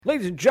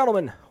Ladies and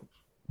gentlemen,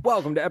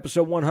 welcome to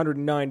episode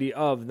 190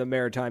 of the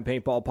Maritime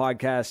Paintball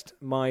Podcast.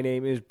 My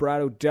name is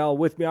Brad O'Dell.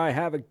 With me, I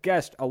have a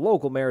guest, a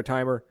local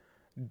Maritimer,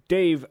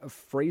 Dave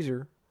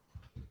Fraser.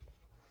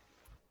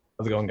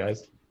 How's it going,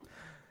 guys?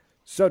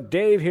 So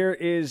Dave here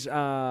is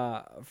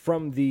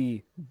from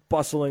the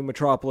bustling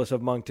metropolis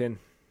of Moncton,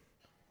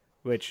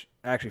 which,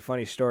 actually,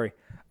 funny story.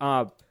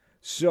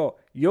 So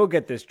you'll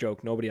get this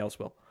joke. Nobody else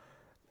will.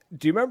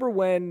 Do you remember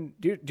when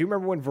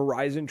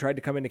Verizon tried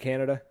to come into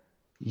Canada?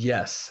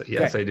 Yes,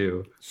 okay. I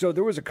do. So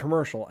there was a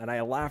commercial, and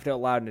I laughed out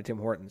loud into Tim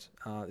Hortons.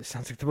 This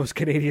sounds like the most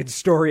Canadian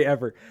story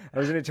ever. I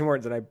was into Tim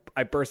Hortons, and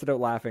I bursted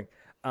out laughing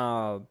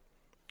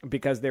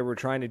because they were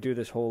trying to do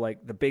this whole,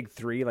 like, the big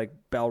three, like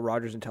Bell,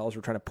 Rogers, and Telus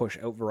were trying to push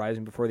out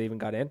Verizon before they even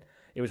got in.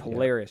 It was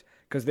hilarious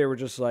because they were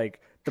just like,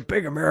 the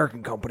big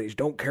American companies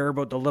don't care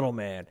about the little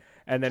man.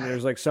 And then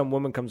there's, like, some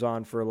woman comes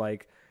on for,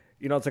 like,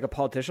 you know, it's like a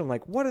politician.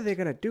 Like, what are they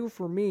going to do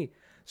for me?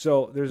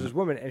 So there's this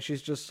woman, and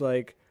she's just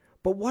like,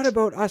 but what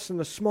about us in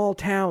the small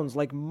towns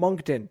like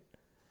Moncton?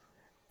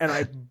 And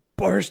I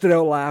bursted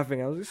out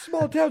laughing. I was like,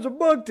 small towns of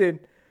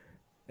Moncton.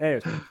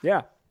 Anyways,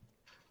 yeah.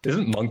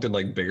 Isn't Moncton,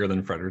 like, bigger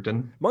than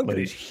Fredericton? Moncton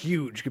is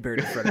huge compared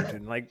to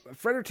Fredericton. Like,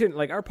 Fredericton,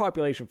 like, our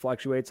population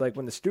fluctuates. Like,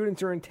 when the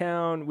students are in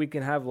town, we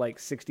can have, like,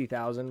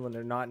 60,000. When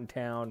they're not in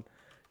town,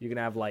 you can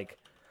have, like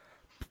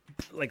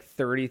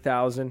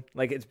 30,000.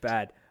 Like, it's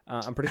bad.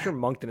 I'm pretty sure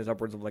Moncton is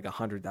upwards of like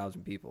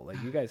 100,000 people. Like,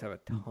 you guys have a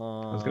ton.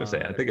 I was gonna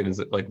say, I think it is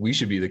like we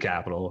should be the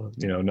capital,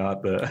 you know,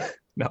 not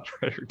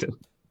Fredericton.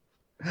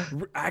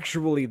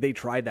 Actually, they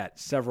tried that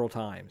several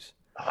times,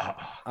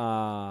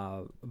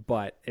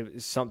 but it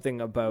was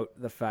something about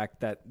the fact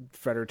that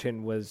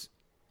Fredericton was.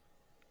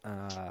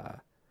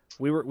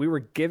 We were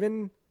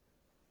given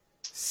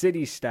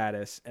city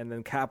status and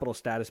then capital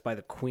status by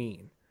the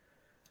Queen.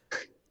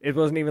 It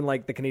wasn't even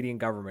like the Canadian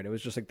government. It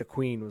was just like the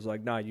Queen was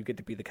like, nah, you get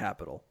to be the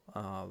capital.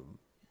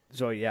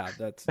 So yeah,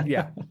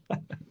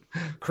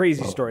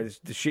 crazy story. This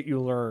the shit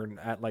you learn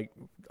at like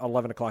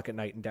 11 o'clock at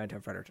night in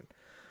downtown Fredericton.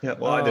 Yeah,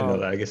 well, I didn't know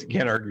that. I guess you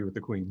can't argue with the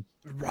Queen.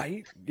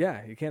 Right?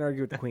 Yeah, you can't argue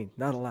with the Queen.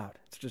 Not allowed.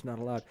 It's just not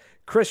allowed.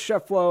 Chris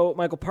Shefflow,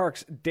 Michael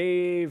Parks,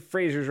 Dave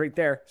Fraser's right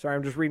there. Sorry,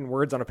 I'm just reading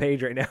words on a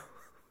page right now.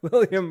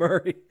 William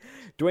Murray,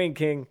 Dwayne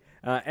King,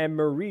 and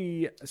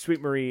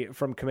Sweet Marie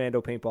from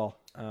Commando Paintball,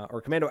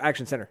 or Commando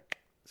Action Center.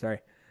 Sorry,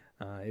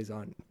 is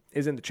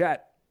in the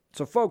chat.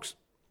 So, folks,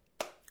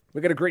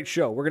 we got a great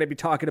show. We're going to be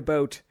talking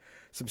about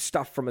some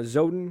stuff from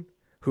Azoden,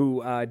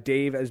 who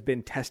Dave has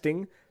been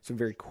testing some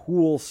very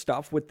cool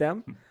stuff with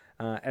them,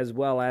 as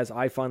well as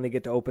I finally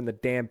get to open the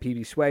damn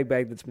PB swag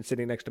bag that's been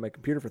sitting next to my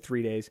computer for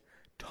 3 days,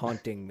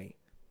 taunting me.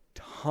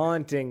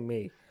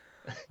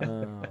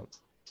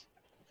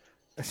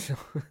 So,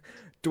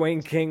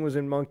 Dwayne King was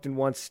in Moncton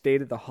once,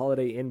 stayed at the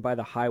Holiday Inn by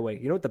the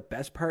highway. You know what the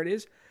best part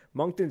is?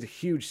 Moncton's a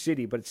huge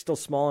city, but it's still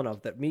small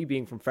enough that me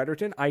being from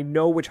Fredericton, I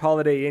know which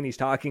Holiday Inn he's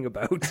talking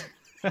about.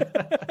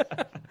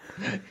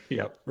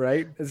 Yep.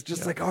 Right? It's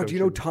just like, oh, so do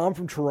you know Tom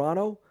from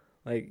Toronto?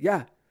 Like,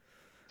 yeah.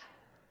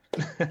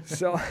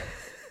 So,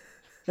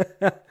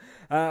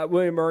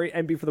 William Murray,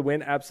 NB for the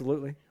win.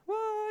 Absolutely.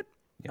 What?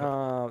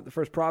 Yep. The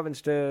first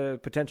province to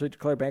potentially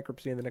declare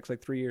bankruptcy in the next,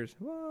 3 years.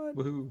 What?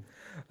 Woohoo.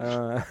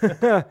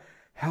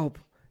 Help,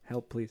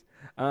 please.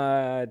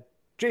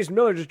 Jason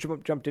Miller just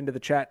jumped into the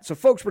chat. So,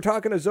 folks, we're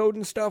talking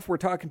Azoden stuff. We're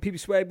talking PB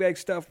swag bag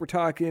stuff. We're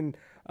talking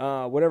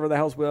whatever the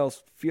hell we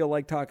else feel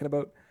like talking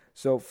about.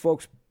 So,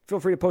 folks, feel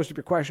free to post up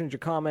your questions, your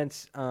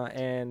comments,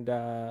 and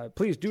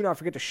please do not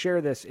forget to share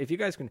this. If you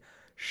guys can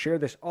share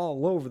this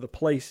all over the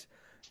place,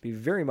 it'd be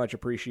very much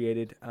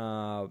appreciated.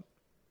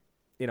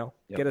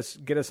 Get us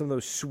some of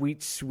those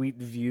sweet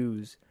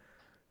views,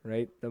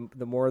 right?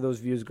 The more of those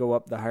views go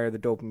up, the higher the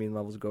dopamine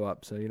levels go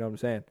up. So, you know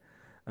what I'm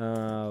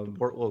saying?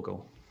 Support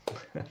local.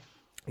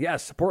 Yeah,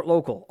 support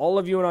local. All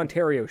of you in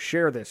Ontario,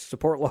 share this.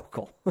 Support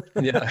local.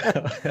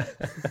 Yeah.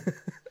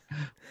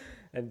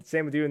 And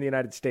same with you in the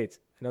United States.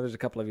 I know there's a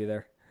couple of you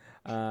there.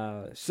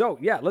 So,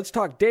 yeah, let's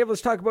talk. Dave, let's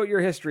talk about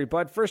your history.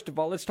 But first of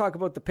all, let's talk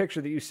about the picture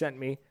that you sent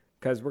me,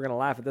 because we're going to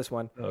laugh at this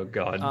one. Oh,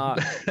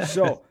 God.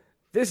 So,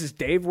 this is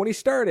Dave when he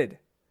started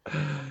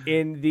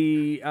in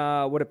the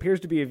what appears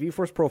to be a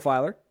V-Force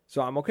profiler.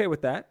 So, I'm okay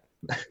with that.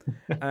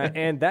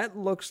 And that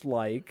looks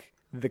like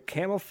the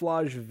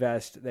camouflage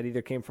vest that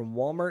either came from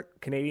Walmart,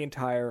 Canadian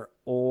Tire,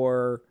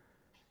 or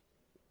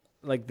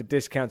like the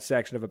discount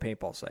section of a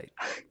paintball site.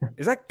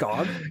 Is that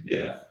GOG?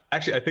 Yeah.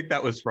 Actually, I think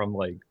that was from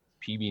like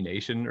PB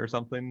Nation or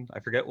something. I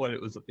forget what it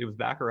was. It was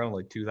back around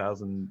like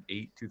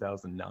 2008,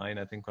 2009,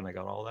 I think, when I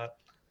got all that.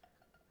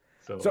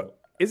 So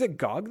is it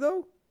GOG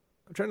though?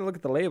 I'm trying to look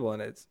at the label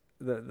and it's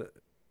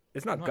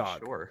it's not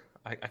GOG. Sure.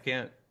 I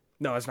can't.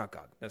 No, it's not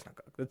GOG. That's not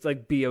GOG. It's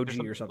like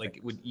BOG or something. Like,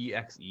 would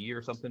EXE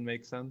or something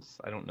make sense?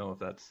 I don't know if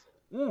that's.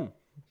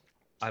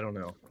 I don't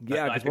know.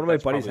 Yeah, because one of my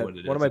buddies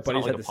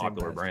had the same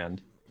popular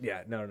brand.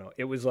 Yeah, no.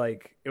 It was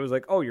like,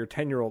 oh, you're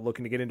 10-year-old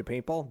looking to get into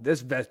paintball?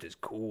 This vest is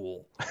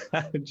cool.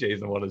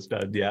 Jason, what a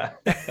stud, yeah.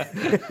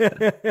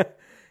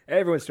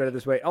 Everyone started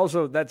this way.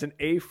 Also, that's an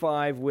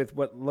A5 with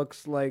what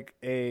looks like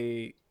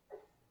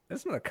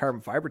that's not a carbon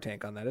fiber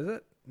tank on that, is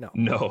it? No.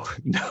 No,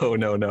 no,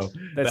 no, no.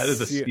 That's That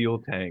is a steel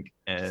tank,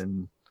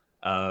 and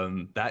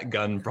that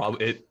gun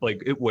probably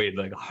it weighed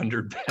like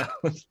 100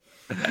 pounds.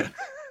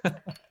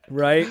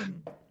 Right?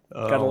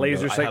 Got a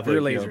laser I sight have, for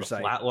your like, laser the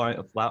sight. flat line.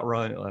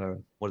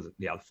 What is it?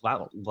 Yeah, the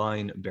flat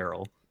line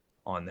barrel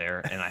on there,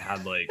 and I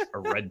had like a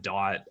red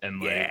dot and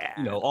like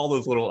Yeah. all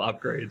those little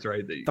upgrades,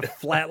 right? The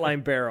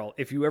flatline barrel.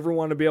 If you ever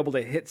want to be able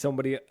to hit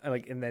somebody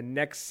like in the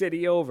next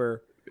city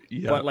over,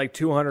 Yeah. but like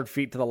 200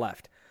 feet to the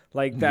left,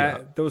 like that,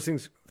 Yeah. those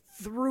things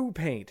through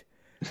paint,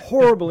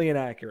 horribly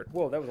inaccurate.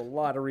 Whoa, that was a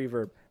lot of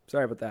reverb.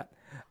 Sorry about that.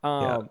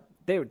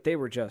 They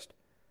were just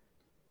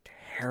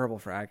terrible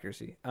for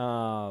accuracy.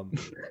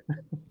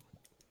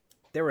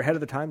 They were ahead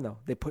of the time though.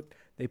 They put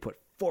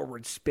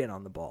forward spin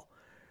on the ball.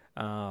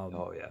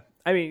 Oh yeah.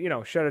 I mean,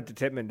 shout out to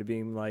Tippmann to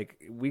being like,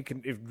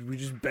 if we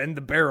just bend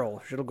the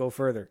barrel, it'll go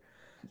further.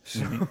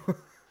 So,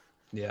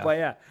 Yeah. but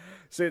yeah,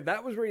 so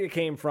that was where you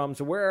came from.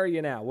 So where are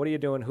you now? What are you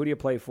doing? Who do you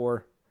play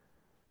for?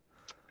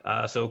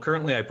 So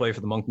currently I play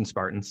for the Moncton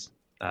Spartans.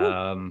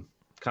 Kind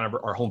of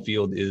our home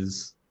field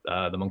is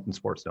the Moncton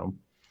Sports Dome.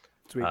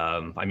 Sweet.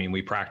 I mean,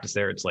 we practice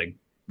there. It's like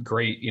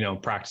great,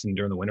 practicing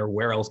during the winter.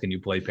 Where else can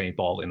you play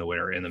paintball in the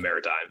winter in the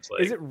Maritimes?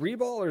 Like, Is it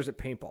reball or is it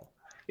paintball?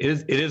 It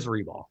is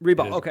reball.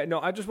 Reball. It is- Okay. No,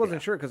 I just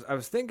wasn't sure because I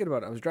was thinking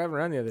about it. I was driving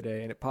around the other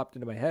day and it popped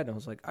into my head and I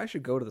was like, I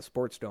should go to the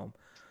Sports Dome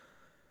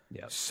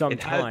Yeah.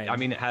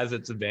 sometime. It has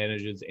its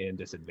advantages and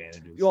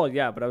disadvantages. Well,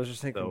 yeah, but I was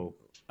just thinking, So-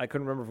 I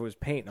couldn't remember if it was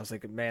paint. And I was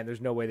like, man,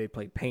 there's no way they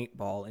play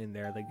paintball in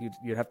there. Like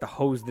you'd have to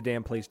hose the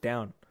damn place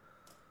down.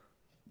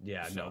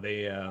 Yeah, no,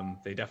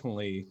 they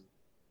definitely,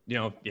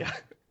 yeah.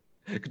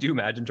 Could you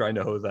imagine trying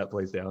to hose that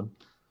place down?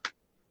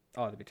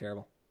 Oh, that'd be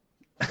terrible.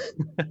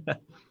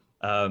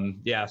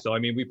 Yeah, so I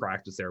mean, we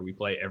practice there. We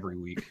play every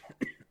week,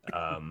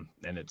 and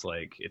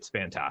it's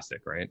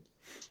fantastic, right?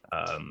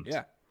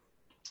 Yeah.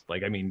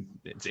 Like, I mean,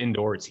 it's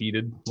indoor, it's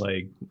heated.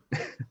 Like,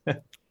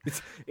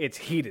 It's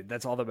heated.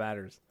 That's all that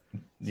matters.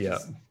 yeah.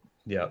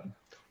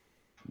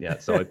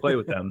 So I play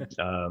with them,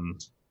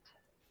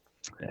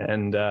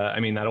 and I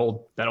mean that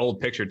old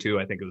picture too.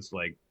 I think it was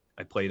like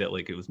I played it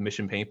like it was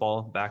Mission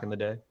Paintball back in the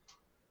day.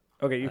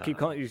 Okay, you keep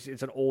calling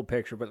it's an old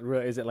picture, but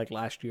really, is it like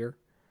last year?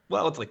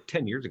 Well, it's like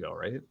 10 years ago,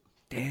 right?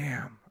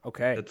 Damn.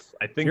 Okay.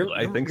 I think You're so.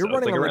 running It's like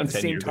on like around the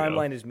 10 same years ago.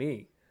 timeline as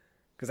me,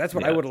 because that's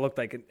what I Yeah. would have looked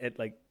like at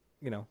like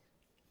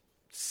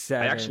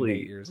 7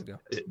 8 years ago.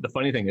 The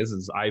funny thing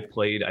is I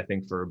played I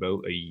think for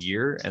about a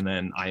year, and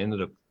then I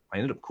ended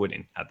up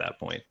quitting at that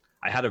point.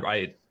 I had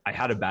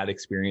a bad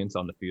experience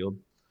on the field,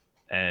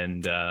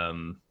 and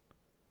and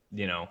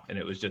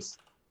it was just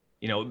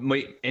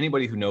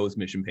anybody who knows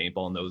Mission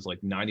Paintball knows like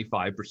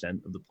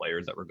 95% of the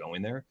players that were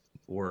going there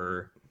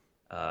were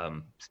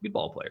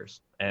speedball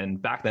players.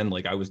 And back then,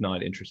 like, I was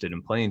not interested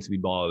in playing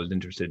speedball. I was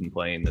interested in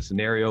playing the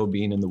scenario,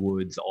 being in the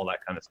woods, all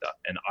that kind of stuff.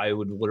 And I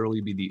would literally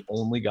be the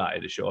only guy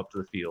to show up to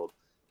the field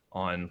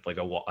on like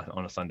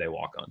on a Sunday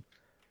walk on.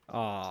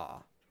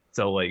 Ah,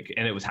 So like,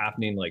 and it was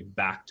happening like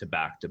back to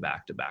back to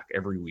back to back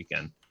every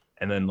weekend.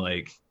 And then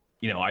like,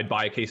 I'd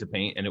buy a case of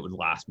paint and it would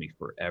last me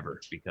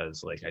forever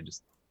because like I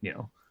just,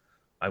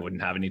 I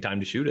wouldn't have any time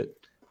to shoot it.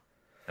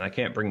 And I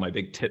can't bring my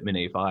big Tippmann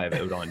A5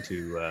 out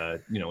onto a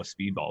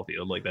speedball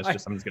field. Like that's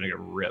just something's gonna get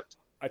ripped.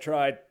 I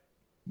tried.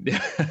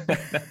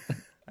 I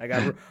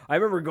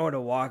remember going to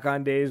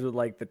walk-on days with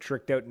like the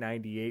tricked out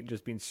 98,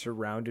 just being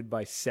surrounded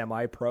by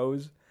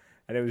semi-pros,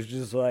 and it was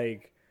just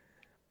like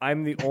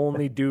I'm the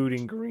only dude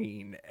in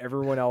green.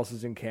 Everyone else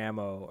is in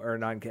camo or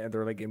not in camo.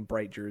 They're like in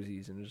bright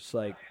jerseys, and it's just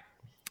like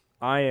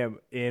I am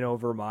in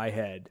over my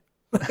head.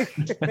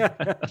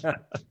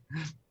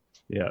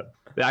 Yeah.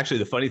 Actually,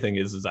 the funny thing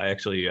is I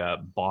actually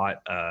bought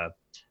a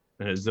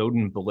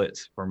Zoden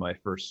Blitz for my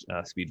first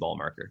speedball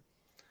marker.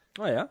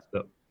 Oh yeah.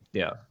 So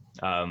yeah,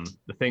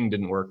 the thing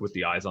didn't work with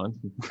the eyes on,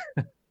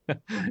 so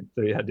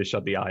you had to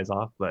shut the eyes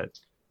off. But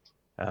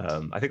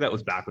I think that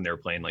was back when they were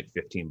playing like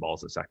 15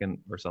 balls a second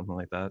or something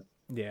like that.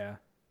 Yeah.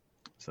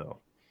 So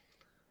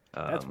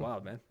That's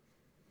wild, man.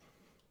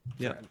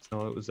 Yeah,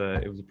 so it was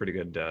a pretty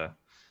good. But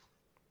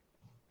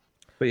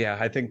yeah,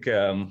 I think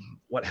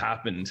what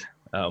happened,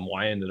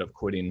 why I ended up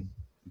quitting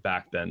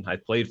back then. I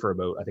played for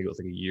about, I think it was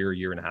like a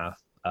year and a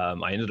half.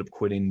 I ended up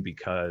quitting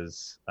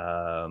because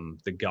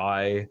the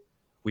guy,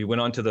 we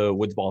went onto the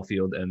woods ball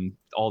field and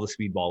all the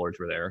speedballers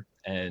were there,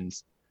 and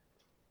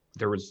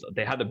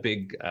they had a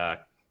big, I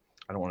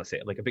don't want to say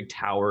it, like a big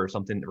tower or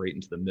something right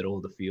into the middle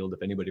of the field.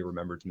 If anybody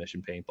remembers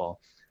Mission Paintball.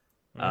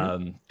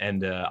 Mm-hmm.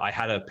 And I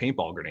had a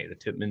paintball grenade, a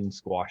Tippmann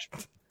squash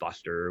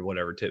buster or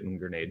whatever, Tippmann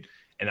grenade.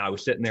 And I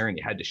was sitting there and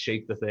you had to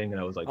shake the thing, and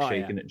I was like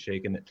shaking it and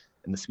shaking it.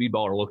 And the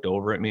speedballer looked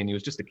over at me, and he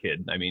was just a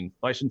kid. I mean,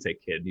 I shouldn't say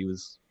kid. He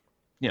was,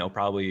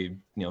 probably,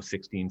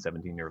 16,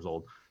 17 years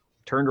old.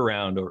 Turned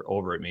around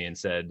over at me and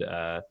said,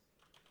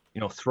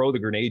 throw the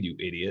grenade, you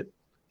idiot.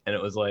 And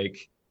it was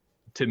like,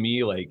 to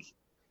me, like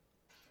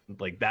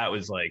that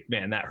was like,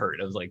 man, that hurt.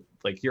 I was like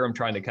here I'm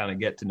trying to kind of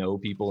get to know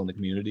people in the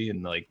community,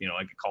 and like,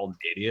 I could call them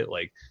an idiot.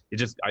 Like I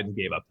just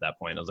gave up at that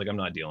point. I was like, I'm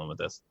not dealing with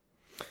this.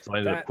 So I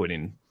ended up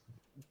quitting.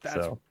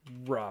 That's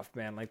rough,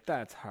 man. Like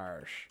that's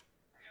harsh.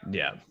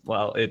 Yeah.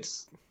 Well,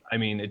 I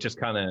mean, it just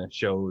kind of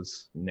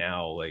shows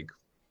now like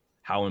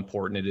how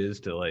important it is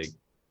to like,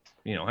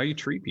 how you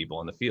treat people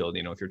on the field.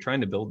 If you're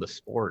trying to build the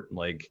sport,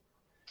 like,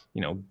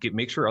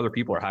 make sure other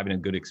people are having a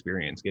good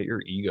experience. Get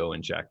your ego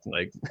in check.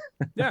 Like,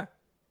 Yeah.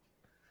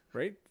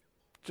 Right?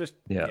 Just,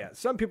 Yeah. yeah.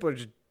 Some people are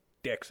just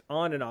dicks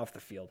on and off the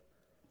field.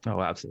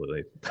 oh,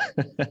 absolutely.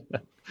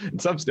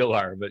 And some still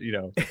are, but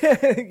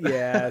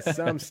Yeah,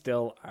 some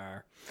still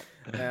are.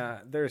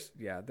 There's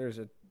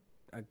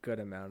a good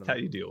amount of how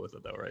them. you deal with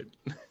it though, right?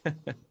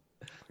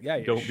 Yeah,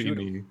 you Don't be shoot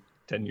 'em. me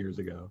 10 years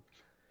ago.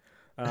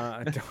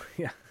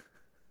 Yeah.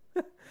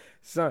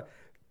 So,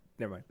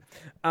 never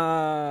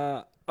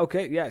mind.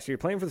 Okay, yeah. So you're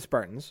playing for the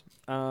Spartans.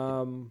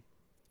 So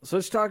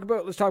let's talk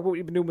about what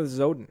you've been doing with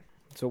Zoden.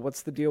 So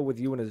what's the deal with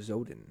you and a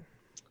Zoden?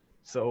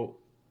 So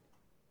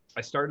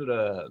I started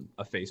a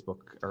Facebook,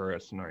 or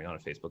sorry, not a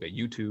Facebook, a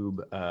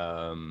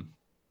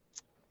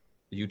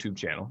YouTube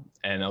channel,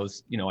 and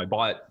I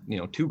bought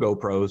 2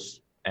 GoPros,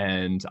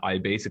 and I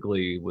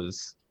basically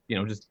was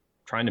just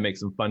trying to make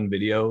some fun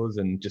videos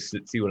and just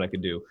see what I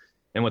could do.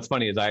 And what's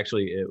funny is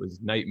it was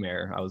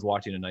Nightmare. I was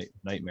watching a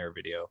Nightmare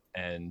video,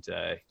 and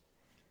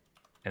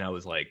I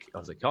was like,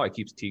 oh, I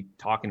keep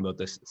talking about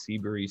this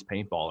Seabreeze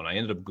paintball, and I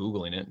ended up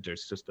Googling it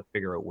just to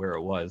figure out where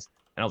it was.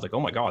 And I was like, oh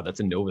my God, that's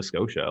in Nova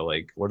Scotia.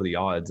 Like, what are the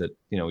odds that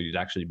you'd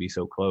actually be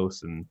so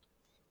close? And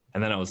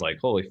then I was like,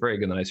 holy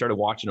frig! And then I started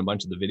watching a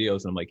bunch of the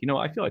videos, and I'm like,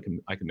 I feel like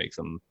I can make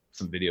some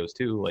videos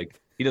too. Like,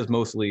 he does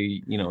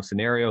mostly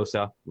scenario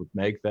stuff with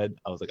MagFed.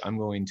 I was like, I'm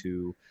going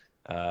to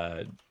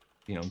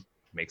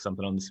make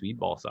something on the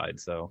speedball side.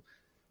 So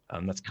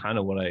that's kind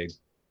of what I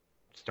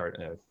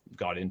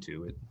got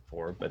into it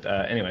for. But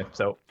anyway,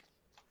 so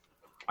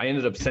I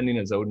ended up sending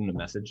a Zoden a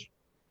message,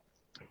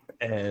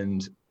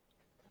 and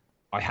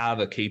I have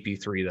a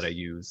KP3 that I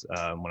use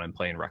when I'm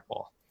playing rec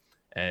ball,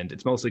 and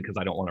it's mostly because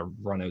I don't want to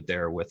run out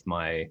there with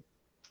my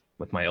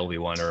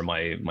LV1 or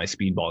my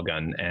speedball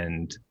gun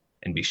and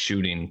be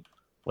shooting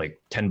like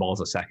 10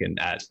 balls a second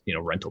at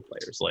rental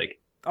players. Like,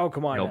 Oh,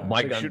 come on. now. my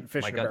It's like gun, shooting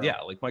fish my in a gun, barrel.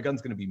 yeah, like my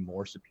gun's gonna be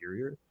more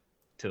superior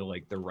to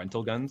like the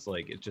rental guns.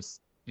 Like, it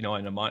just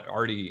and I'm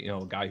already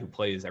a guy who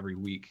plays every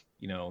week.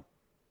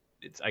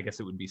 I guess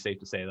it would be safe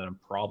to say that I'm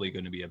probably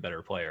going to be a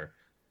better player.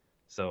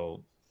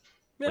 So,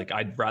 Yeah. like,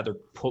 I'd rather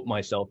put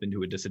myself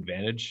into a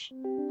disadvantage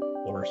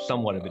or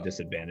somewhat of a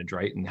disadvantage,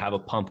 right, and have a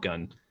pump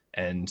gun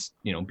and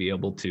be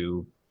able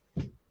to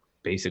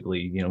basically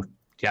you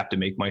have to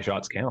make my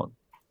shots count.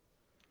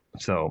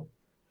 So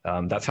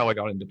that's how I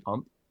got into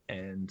pump.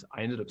 And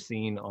I ended up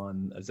seeing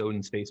on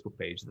Zoden's Facebook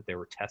page that they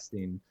were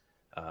testing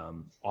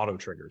auto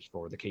triggers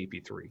for the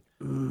KP3.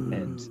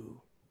 And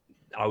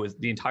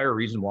the entire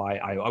reason why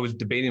I was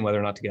debating whether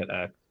or not to get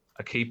a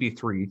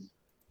KP3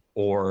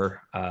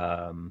 or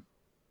an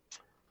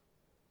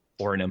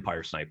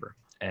Empire Sniper.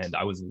 And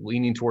I was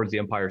leaning towards the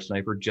Empire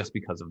Sniper just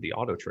because of the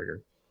auto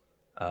trigger.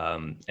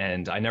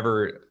 And I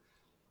never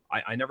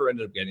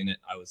ended up getting it.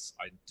 I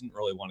didn't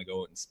really want to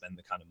go out and spend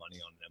the kind of money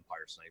on an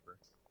Empire Sniper.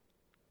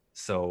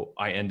 So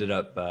I ended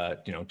up,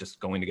 just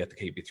going to get the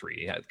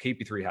KP3.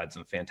 KP3 had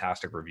some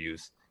fantastic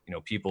reviews.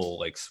 People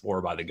like swore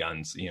by the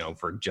guns,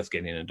 for just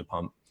getting into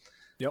pump.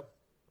 Yep.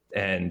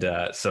 And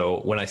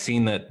so when I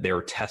seen that they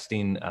were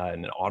testing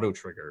an auto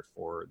trigger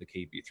for the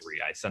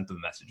KP3, I sent them a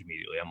message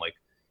immediately. I'm like,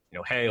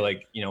 hey,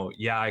 like,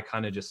 yeah, I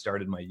kind of just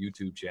started my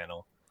YouTube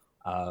channel,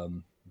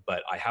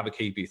 but I have a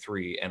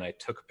KP3, and I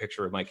took a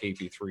picture of my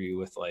KP3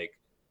 with like,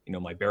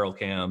 my barrel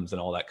cams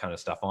and all that kind of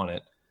stuff on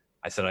it.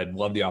 I said I'd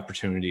love the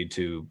opportunity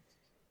to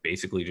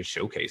basically just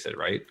showcase it,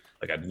 right?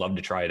 Like, I'd love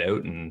to try it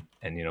out and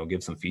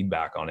give some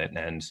feedback on it.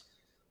 And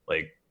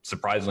like,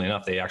 surprisingly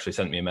enough, they actually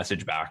sent me a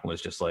message back and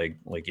was just like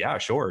yeah,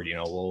 sure,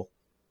 we'll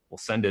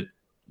send it.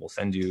 We'll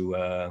send you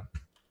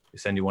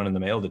one in the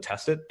mail to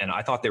test it. And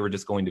I thought they were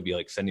just going to be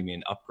like sending me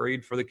an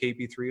upgrade for the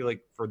KP3,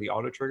 like for the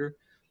auto trigger,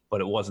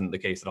 but it wasn't the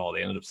case at all.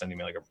 They ended up sending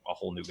me like a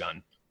whole new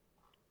gun.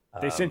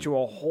 They sent you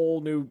a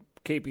whole new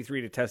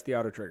KP3 to test the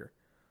auto trigger.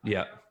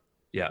 Yeah.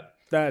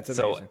 That's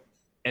amazing.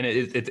 And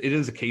it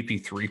is a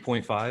KP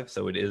 3.5,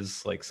 so it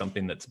is like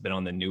something that's been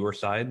on the newer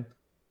side.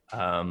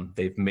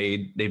 They've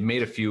made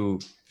a few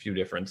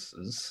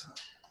differences.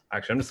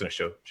 Actually, I'm just going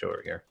to show it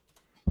here.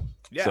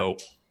 Yeah.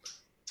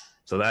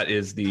 So that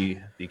is the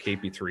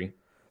KP 3.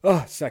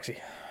 Oh, sexy.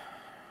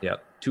 Yeah,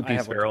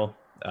 2-piece barrel.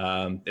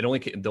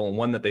 The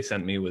one that they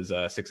sent me was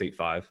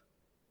 685,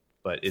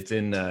 but it's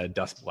in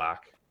dust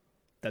black.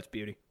 That's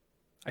beauty.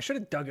 I should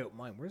have dug out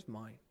mine. Where's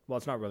mine? Well,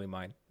 it's not really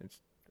mine. It's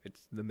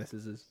the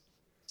missus's.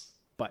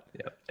 But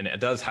yeah, and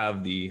it does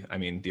have the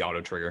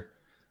auto trigger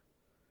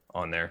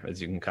on there, as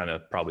you can kind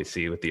of probably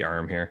see with the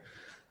arm here.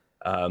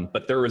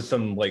 But there was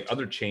some like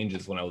other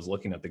changes when I was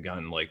looking at the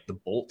gun. Like, the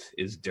bolt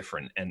is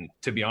different, and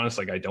to be honest,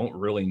 like, I don't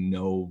really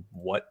know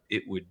what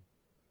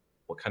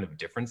kind of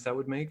difference that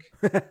would make.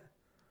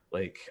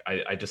 Like,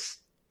 I just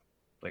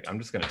like, I'm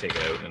just gonna take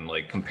it out and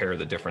like compare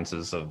the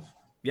differences of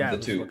the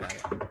two.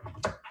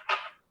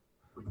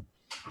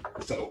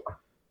 So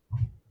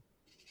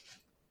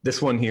this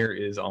one here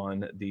is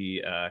on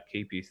the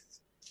KP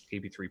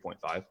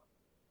 3.5,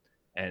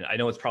 And I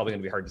know it's probably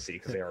going to be hard to see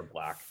because they are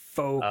black.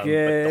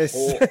 Focus.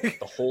 But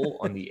the hole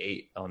on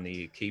the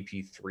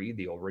KP3,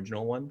 the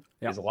original one,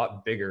 is a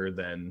lot bigger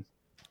than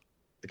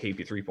the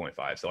KP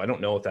 3.5. So I don't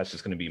know if that's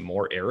just going to be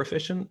more air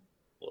efficient.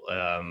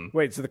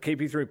 Wait, so the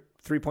KP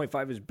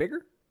 3.5 is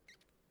bigger?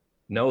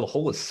 No, the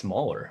hole is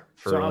smaller.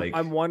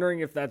 I'm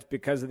wondering if that's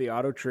because of the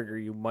auto trigger.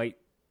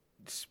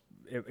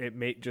 It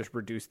may just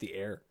reduce the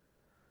air.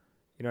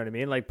 You know what I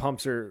mean? Like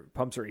pumps are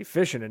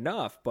efficient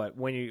enough, but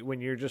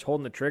when you're just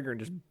holding the trigger and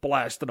just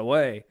blasting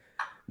away,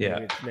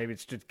 maybe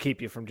it's to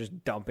keep you from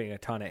just dumping a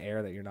ton of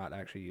air that you're not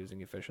actually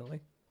using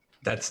efficiently.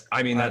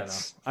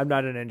 I'm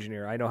not an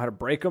engineer. I know how to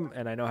break them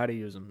and I know how to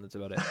use them. That's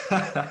about it.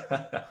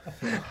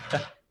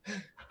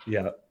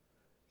 Yeah.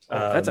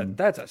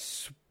 That's a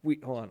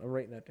sweet. Hold on, I'm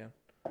writing that down.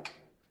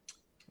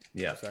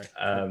 Yeah. Sorry.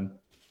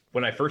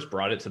 When I first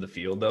brought it to the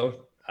field,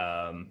 though,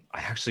 I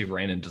actually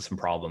ran into some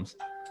problems.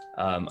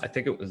 I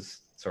think it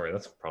was. Sorry,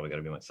 that's probably got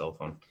to be my cell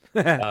phone.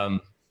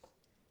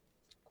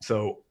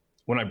 So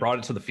when I brought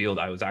it to the field,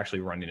 I was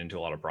actually running into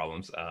a lot of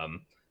problems.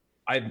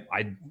 I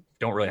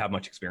don't really have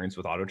much experience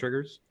with auto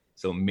triggers,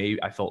 so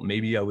I felt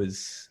maybe I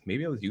was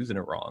using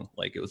it wrong.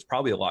 Like it was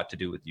probably a lot to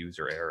do with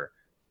user error.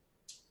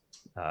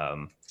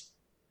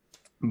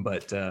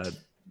 But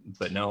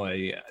no,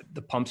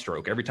 the pump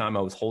stroke, every time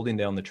I was holding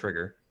down the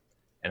trigger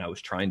and I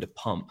was trying to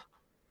pump,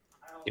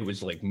 it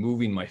was like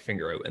moving my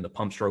finger out, and the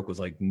pump stroke was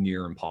like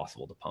near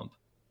impossible to pump.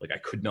 Like I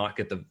could not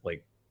get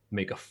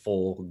make a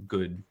full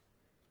good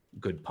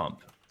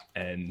pump.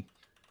 And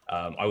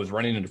I was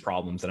running into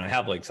problems, and I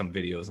have like some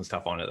videos and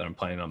stuff on it that I'm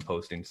planning on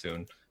posting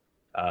soon.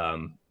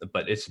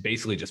 But it's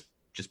basically just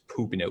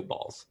pooping out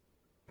balls.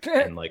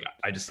 And like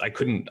I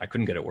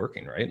couldn't get it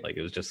working, right? Like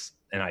it was just,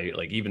 and I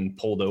like even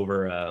pulled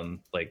over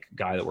like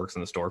guy that works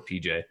in the store,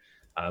 PJ.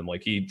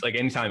 Like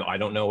anytime I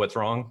don't know what's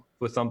wrong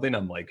with something,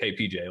 I'm like, hey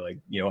PJ, like,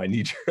 you know, I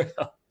need your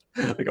help.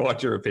 Like I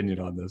want your opinion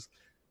on this.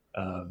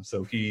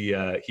 So he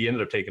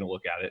ended up taking a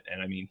look at it,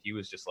 and I mean, he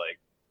was just like,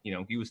 you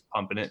know, he was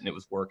pumping it and it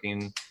was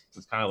working. It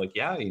was kind of like,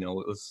 yeah, you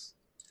know, it was,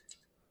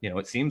 you know,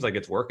 it seems like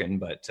it's working,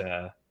 but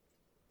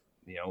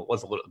you know,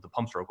 the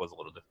pump stroke was a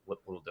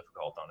little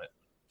difficult on it.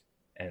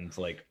 And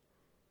like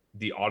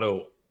the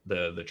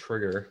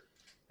trigger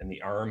and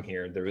the arm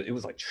here, it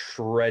was like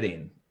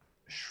shredding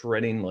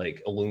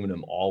like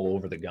aluminum all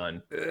over the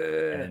gun.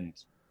 And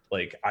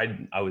like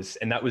and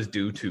that was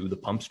due to the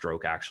pump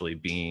stroke actually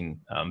being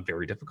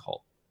very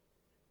difficult.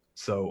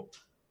 So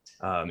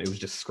it was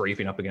just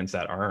scraping up against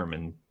that arm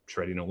and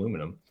shredding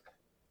aluminum.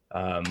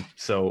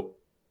 So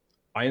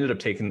I ended up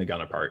taking the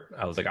gun apart.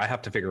 I was like, I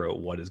have to figure out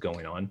what is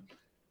going on.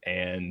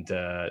 And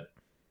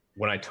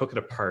when I took it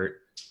apart,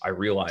 I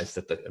realized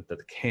that the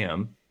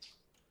cam,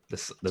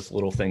 this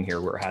little thing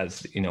here where it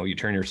has, you know, you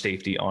turn your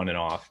safety on and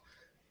off,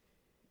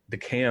 the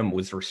cam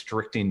was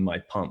restricting my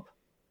pump.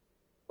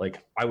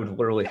 Like I would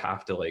literally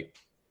have to I'm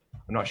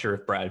not sure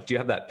if Brad, do you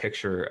have that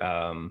picture?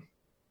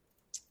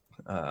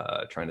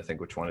 Trying to think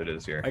which one it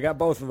is here. I got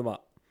both of them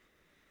up.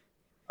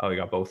 Oh, you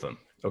got both of them.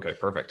 Okay,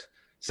 perfect.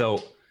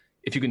 So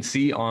if you can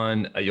see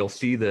you'll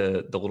see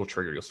the little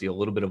trigger, you'll see a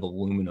little bit of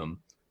aluminum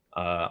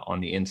on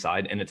the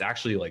inside, and it's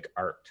actually like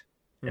arced.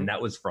 And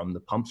that was from the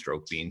pump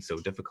stroke being so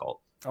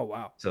difficult. Oh,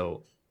 wow.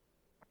 So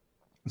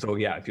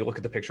yeah, if you look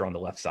at the picture on the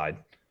left side,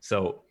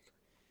 so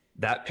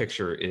that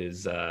picture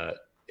is,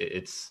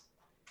 it's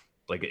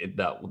like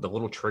the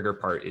little trigger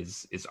part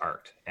is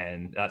arced,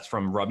 and that's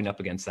from rubbing up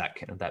against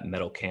that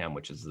metal cam,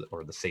 which is,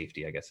 or the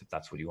safety, I guess, if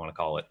that's what you want to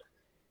call it.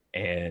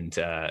 And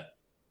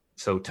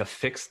so to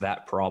fix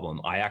that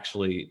problem, I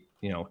actually,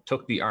 you know,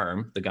 took the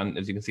arm, the gun,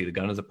 as you can see, the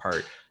gun is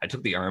apart. I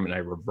took the arm and I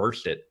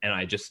reversed it, and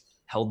I just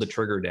held the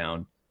trigger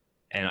down,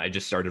 and I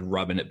just started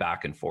rubbing it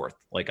back and forth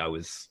like I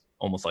was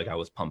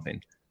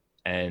pumping.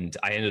 And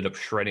I ended up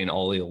shredding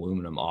all the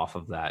aluminum off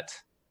of that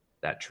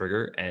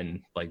trigger.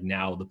 And like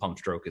now the pump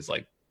stroke is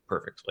like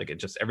perfect. Like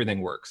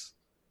everything works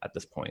at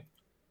this point.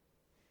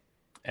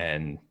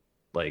 And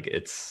like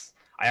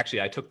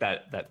I took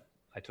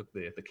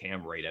the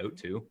cam right out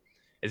too.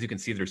 As you can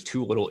see, there's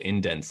two little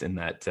indents in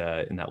that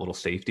little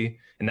safety.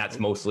 And that's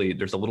mostly,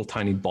 there's a little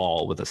tiny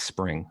ball with a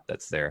spring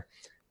that's there.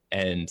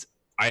 And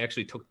I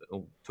actually took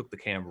the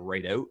cam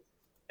right out,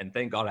 and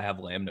thank God I have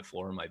laminate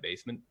floor in my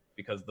basement,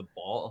 because the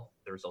ball,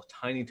 there's a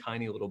tiny,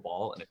 tiny little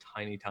ball and a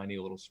tiny, tiny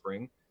little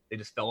spring. They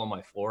just fell on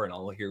my floor, and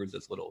all I hear was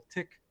this little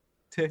tick,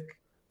 tick,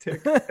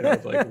 tick. And I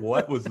was like,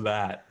 what was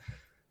that?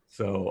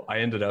 So I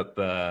ended up,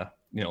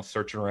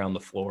 searching around the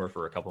floor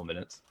for a couple of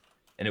minutes.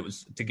 And it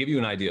was, to give you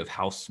an idea of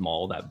how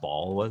small that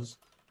ball was,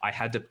 I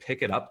had to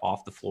pick it up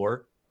off the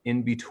floor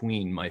in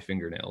between my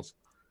fingernails.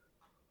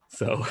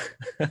 So,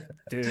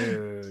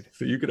 dude,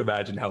 so you could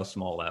imagine how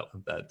small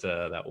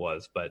that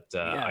was, but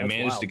I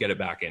managed to get it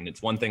back in.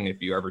 It's one thing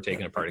if you're ever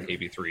taking apart a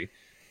KP3,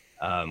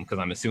 because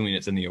I'm assuming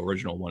it's in the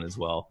original one as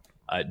well.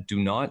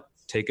 Do not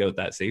take out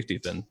that safety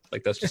pin.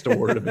 Like, that's just a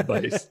word of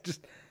advice.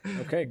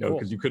 Okay, cool.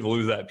 Because you could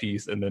lose that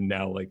piece, and then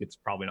now it's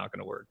probably not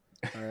going to work.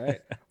 All right.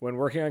 When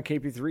working on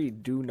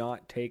KP3, do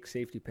not take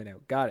safety pin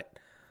out. Got it.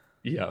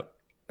 Yeah.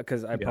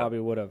 Because I probably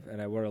would have,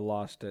 and I would have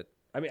lost it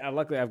I mean,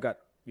 luckily I've got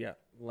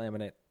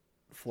laminate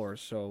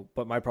floors. So,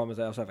 but my problem is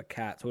I also have a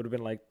cat, so it would have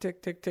been like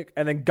tick tick tick,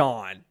 and then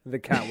gone. The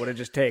cat would have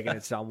just taken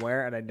it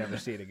somewhere, and I'd never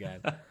see it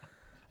again.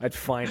 I'd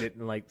find it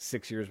in like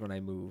 6 years when I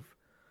move,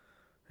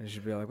 and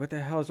she'd be like, "What the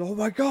hell is? Oh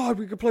my god,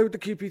 we could play with the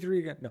KP3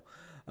 again."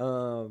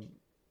 No,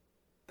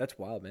 that's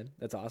wild, man.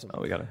 That's awesome.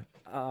 Oh, we got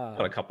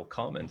a couple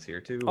comments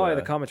here too. Oh, yeah,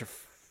 the comments are.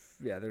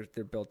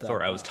 They're built up.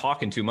 Sorry, I was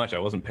talking too much. I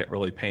wasn't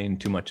really paying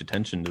too much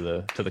attention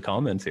to the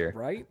comments here.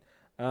 Right.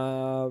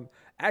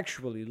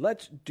 Actually, we're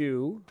at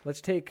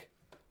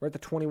the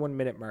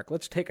 21-minute mark.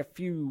 Let's take a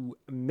few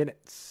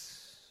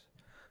minutes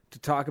to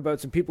talk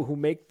about some people who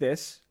make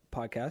this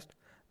podcast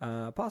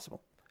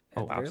possible.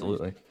 Oh,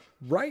 absolutely.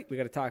 Right. We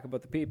got to talk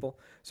about the people.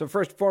 So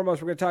first and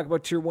foremost, we're going to talk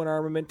about Tier 1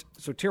 Armament.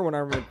 So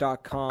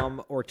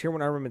tier1armament.com or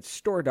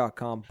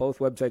tier1armamentstore.com. Both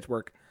websites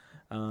work.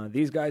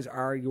 These guys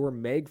are your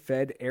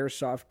mag-fed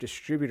airsoft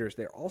distributors.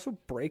 They're also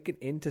breaking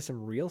into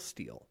some real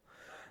steel,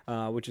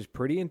 which is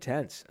pretty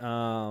intense.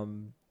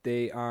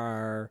 They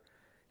are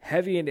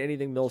heavy into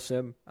anything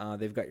milsim.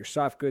 They've got your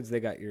soft goods. They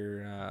got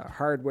your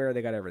hardware.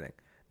 They got everything.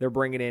 They're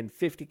bringing in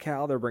 50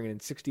 cal. They're bringing in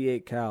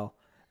 68 cal.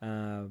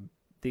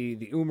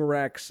 The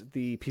Umarex,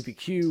 the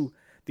PPQ.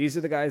 These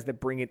are the guys that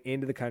bring it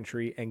into the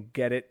country and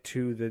get it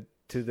to the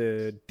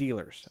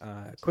dealers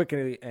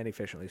quickly and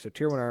efficiently. So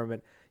Tier 1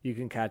 Armament, you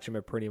can catch them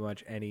at pretty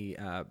much any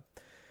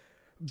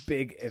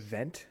big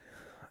event.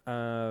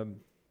 We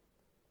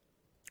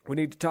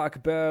need to talk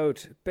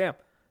about bam.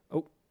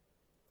 Oh,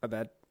 my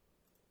bad.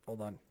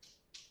 Hold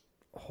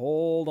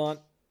on.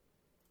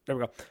 There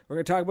we go. We're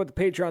going to talk about the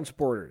Patreon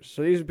supporters.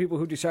 So these are people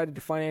who decided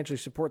to financially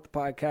support the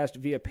podcast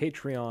via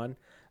Patreon.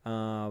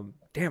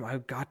 Damn,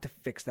 I've got to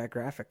fix that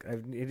graphic.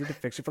 I've needed to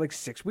fix it for like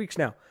 6 weeks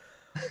now.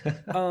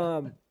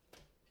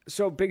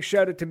 So big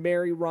shout out to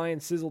Mary, Ryan,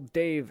 Sizzle,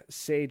 Dave,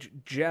 Sage,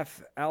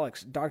 Jeff,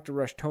 Alex, Dr.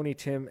 Rush, Tony,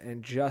 Tim,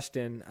 and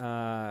Justin.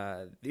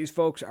 These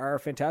folks are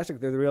fantastic.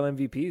 They're the real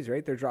MVPs,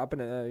 right? They're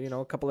dropping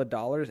a couple of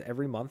dollars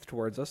every month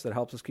towards us. That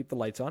helps us keep the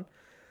lights on.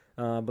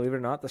 Believe it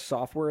or not, the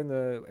software and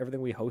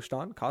everything we host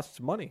on costs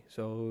money.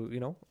 So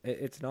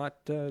it's not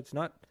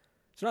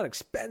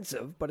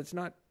expensive, but it's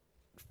not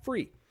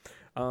free.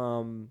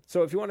 So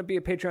if you want to be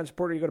a Patreon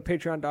supporter, you go to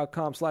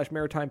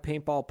patreon.com/maritime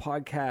paintball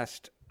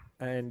podcast,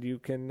 and you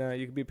can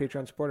be a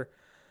Patreon supporter.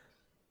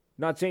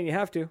 Not saying you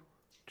have to,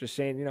 just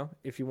saying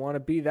if you want to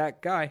be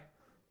that guy,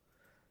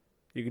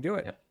 you can do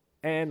it. Yeah.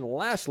 And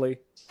lastly,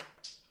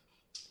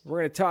 we're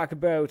going to talk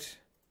about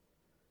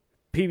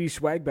PB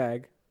Swag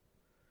Bag.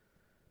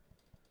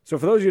 So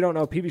for those of you who don't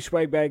know, PB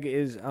Swag Bag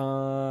is sort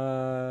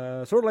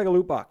of like a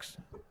loot box.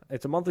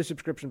 It's a monthly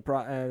subscription,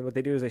 and what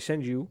they do is they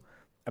send you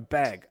a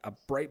bag, a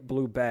bright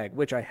blue bag,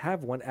 which I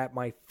have one at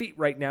my feet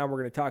right now. We're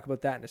going to talk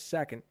about that in a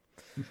second.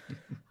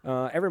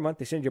 Every month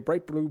they send you a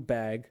bright blue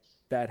bag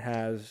that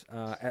has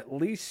at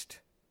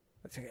least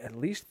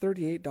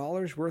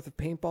 $38 worth of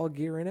paintball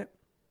gear in it.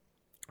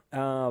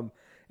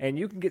 And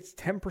you can get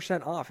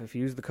 10% off if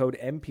you use the code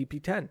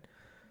MPP10.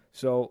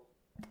 So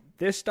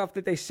this stuff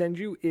that they send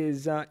you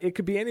is, it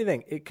could be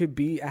anything. It could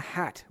be a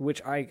hat,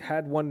 which I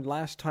had one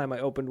last time I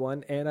opened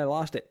one and I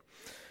lost it.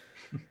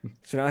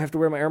 So now I have to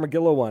wear my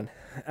Armadillo one.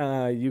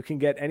 You can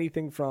get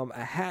anything from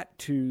a hat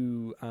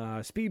to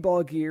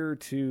speedball gear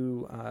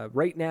to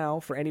right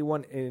now for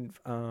anyone in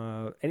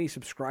any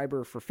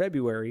subscriber for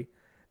February,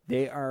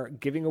 they are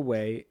giving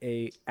away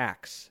a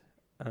axe.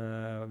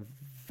 Shit,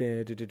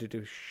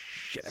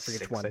 I forget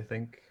 6, one. I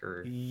think.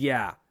 Or...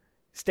 Yeah,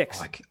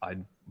 sticks. Oh,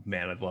 I'd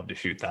love to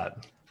shoot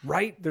that.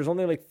 Right? There's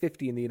only like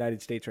 50 in the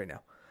United States right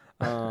now.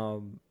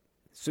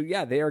 So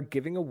yeah, they are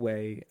giving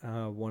away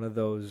one of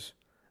those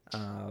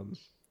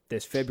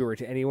this February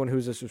to anyone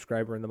who's a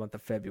subscriber in the month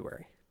of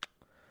February.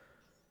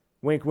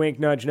 Wink, wink,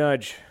 nudge,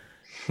 nudge.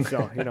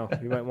 So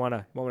you might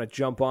want to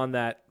jump on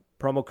that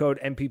promo code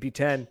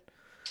MPP10.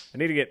 I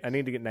need to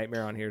get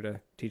Nightmare on here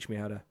to teach me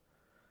how to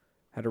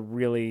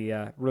really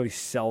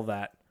sell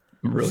that.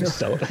 Really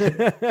sell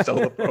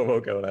the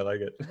promo code. I like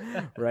it.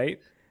 Right?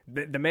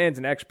 The man's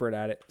an expert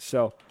at it.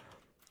 So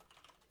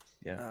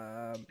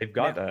yeah, they've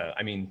got.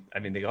 I mean,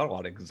 they got a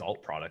lot of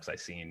Exalt products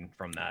I've seen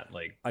from that.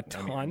 Like a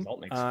ton.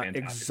 Exalt makes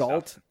fantastic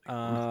Exalt. stuff.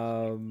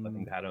 I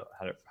think had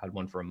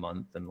one for a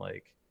month, and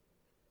like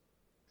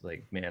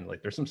man,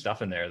 like there's some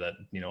stuff in there that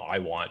I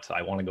want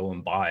to go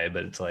and buy,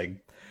 but it's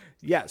like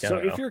yeah. So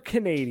if you're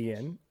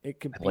Canadian,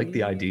 it could. I like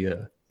the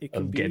idea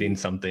of getting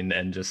something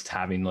and just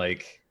having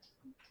like.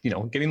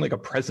 Getting like a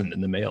present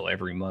in the mail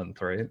every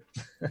month, right?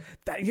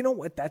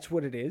 What? That's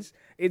what it is.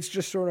 It's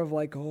just sort of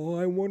like, oh,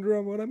 I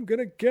wonder what I'm going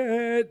to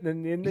get.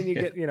 And then you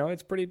get,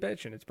 it's pretty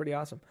bitchin'. It's pretty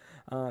awesome.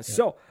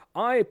 So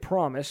I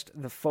promised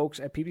the folks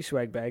at PB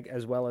Swag Bag,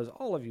 as well as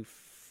all of you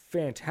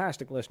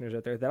fantastic listeners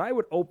out there, that I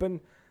would open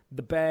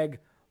the bag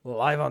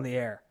live on the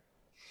air.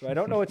 So I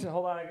don't know what's in.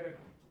 Hold on. I got to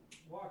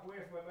walk away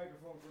from my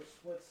microphone for a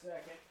split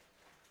second.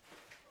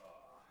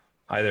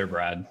 Hi there,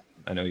 Brad.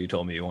 I know you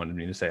told me you wanted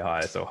me to say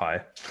hi, so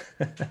hi.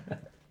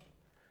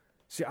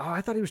 See, I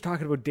thought he was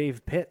talking about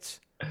Dave Pitts.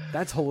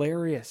 That's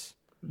hilarious.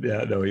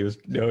 Yeah, no, he was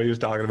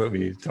talking about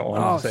me. So I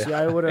wanted Oh, to say see,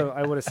 I would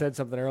have said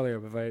something earlier,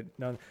 but if I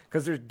known,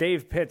 because there's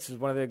Dave Pitts is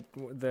one of the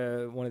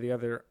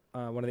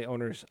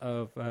owners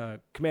of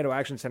Commando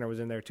Action Center was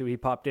in there too. He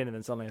popped in and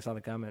then suddenly I saw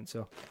the comment.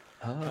 So,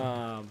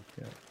 yeah.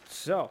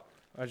 so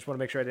I just want to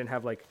make sure I didn't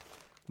have like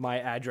my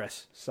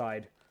address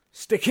side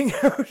sticking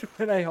out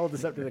when I hold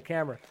this up to the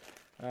camera.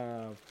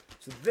 So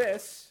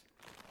this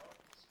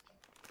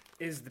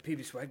is the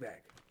PB swag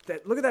bag.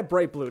 Look at that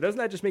bright blue. Doesn't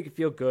that just make you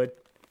feel good?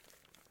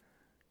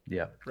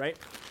 Yeah. Right?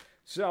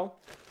 So,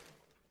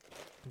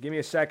 give me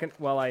a second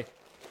while I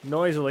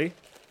noisily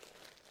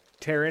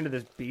tear into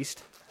this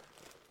beast.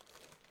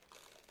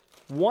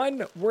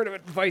 One word of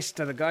advice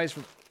to the guys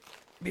from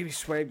BB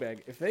Swag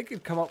Bag. If they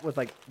could come up with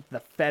like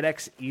the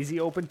FedEx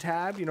Easy Open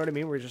tab, you know what I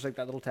mean? Where it's just like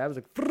that little tab is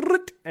like,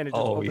 and it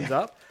just opens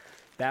up.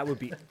 That would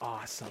be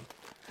awesome.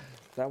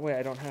 That way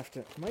I don't have to...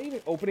 Am I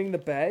even opening the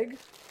bag?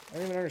 I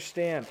don't even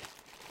understand.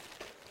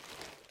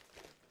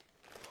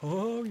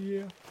 Oh,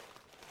 yeah.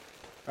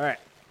 All right.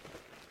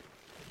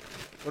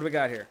 What do we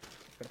got here?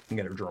 You can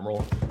get a drum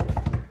roll.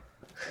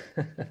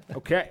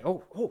 Okay.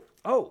 Oh,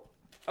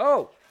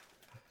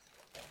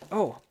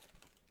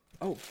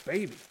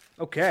 baby.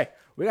 Okay.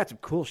 We got some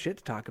cool shit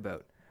to talk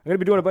about. I'm going to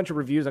be doing a bunch of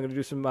reviews. I'm going to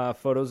do some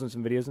photos and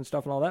some videos and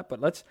stuff and all that.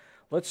 But let's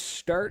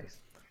start.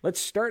 Nice. Let's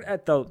start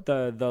at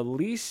the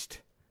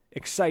least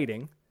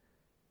exciting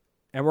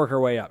and work our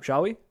way up,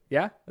 shall we?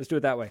 Yeah? Let's do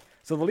it that way.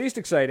 So the least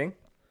exciting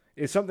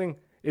is something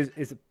I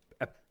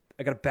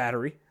got a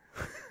battery.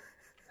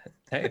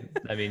 Hey,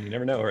 I mean, you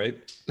never know, right?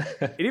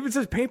 It even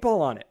says paintball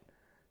on it.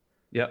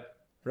 Yep.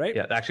 Right?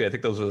 Yeah, actually, I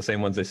think those are the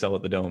same ones they sell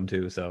at the Dome,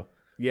 too, so.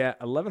 Yeah,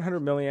 1100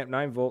 milliamp,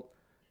 9 volt.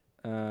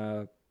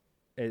 It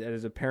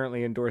is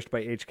apparently endorsed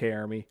by HK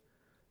Army.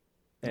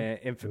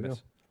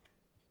 Infamous.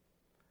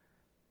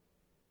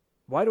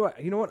 Why do I...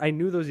 You know what? I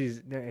knew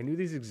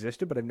these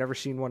existed, but I've never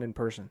seen one in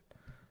person.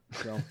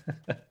 So.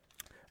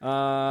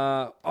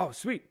 Oh,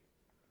 sweet.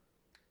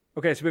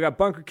 Okay, so we got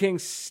Bunker King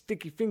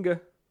Sticky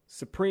Finger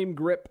Supreme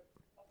Grip.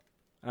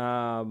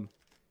 That's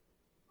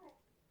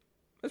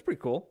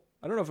pretty cool.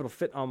 I don't know if it'll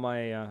fit on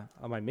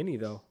my Mini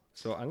though,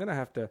 so I'm gonna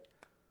have to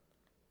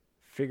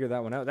figure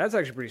that one out. That's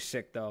actually pretty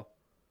sick though,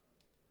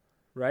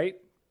 right?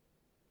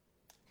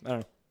 I don't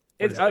know.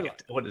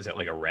 What is it,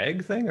 like a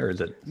rag thing, or is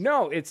it?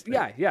 No, it's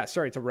yeah.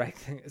 Sorry, it's a rag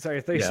thing. Sorry,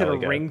 I thought you said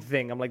like a ring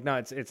thing. I'm like, no,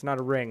 it's not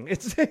a ring.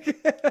 It's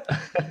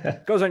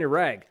it goes on your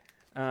rag.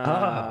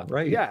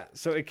 Right. Yeah,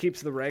 so it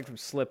keeps the rag from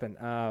slipping.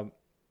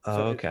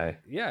 Okay.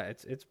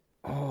 It's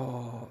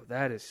oh,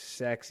 that is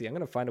sexy. I'm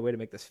gonna find a way to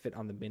make this fit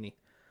on the Mini.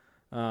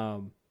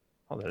 Oh,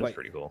 that is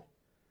pretty cool.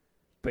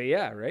 But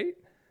yeah, right?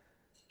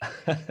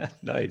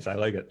 Nice. I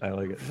like it.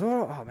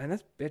 Oh man,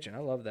 that's bitching. I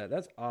love that.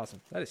 That's awesome.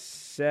 That is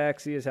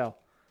sexy as hell.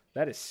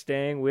 That is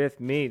staying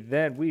with me.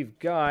 Then we've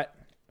got.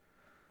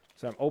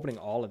 So I'm opening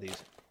all of these.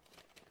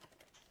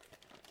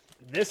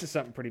 This is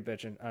something pretty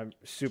bitching. I'm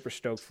super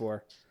stoked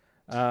for.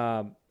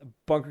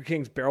 Bunker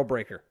King's Barrel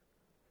Breaker.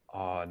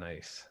 Oh,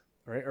 nice.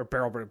 Right? Or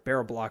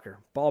barrel blocker.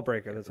 Ball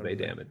breaker. That's what Bay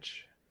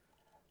damage.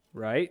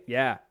 Right?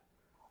 Yeah.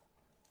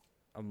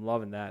 I'm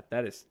loving that.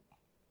 That's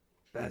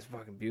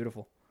fucking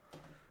beautiful.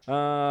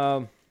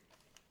 What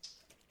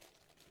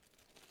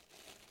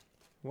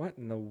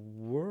in the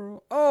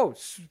world? Oh,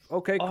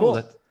 okay,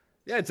 cool.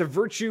 Yeah, it's a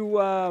Virtue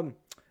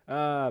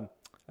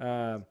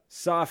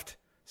soft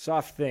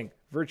thing.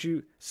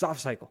 Virtue Soft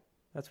Cycle.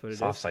 That's what it is.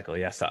 Soft Cycle,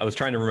 yes. I was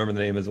trying to remember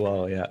the name as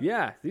well, yeah.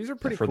 Yeah, these are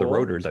pretty cool. For the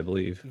rotors, I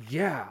believe.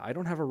 Yeah, I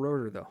don't have a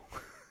rotor, though.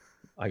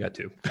 I got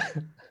two.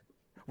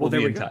 We'll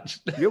be in touch.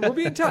 Yeah, we'll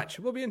be in touch.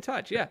 We'll be in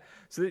touch, yeah.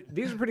 So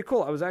these are pretty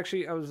cool. I was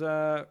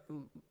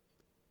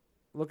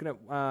looking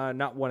at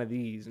not one of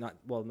these, not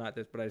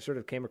this, but I sort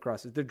of came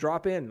across it. They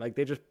drop in, like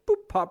they just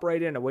boop, pop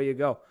right in, away you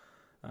go.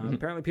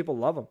 Apparently people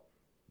love them.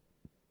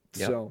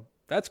 Yep. So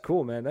that's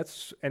cool, man.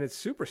 And it's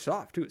super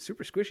soft, too. It's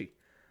super squishy.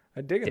 I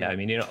dig it. Yeah, I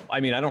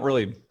mean, I don't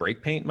really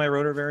brake paint my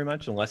rotor very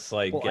much unless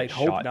get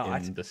shot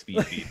in the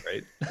speed feed,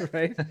 right?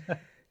 Right.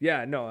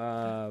 Yeah,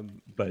 no.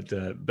 But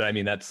I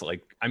mean, that's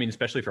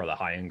especially for the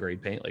high end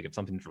grade paint. Like if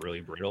something's really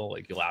brittle,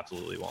 like you'll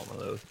absolutely want one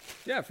of those.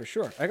 Yeah, for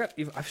sure.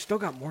 I've still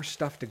got more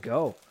stuff to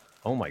go.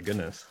 Oh my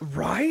goodness.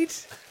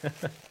 Right.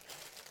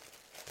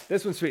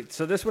 This one's sweet.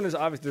 So this one is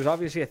obvious. There's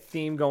obviously a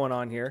theme going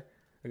on here.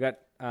 I got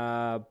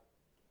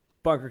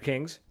Bunker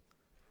Kings.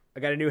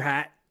 I got a new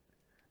hat.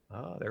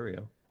 Oh, there we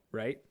go.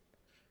 Right.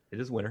 It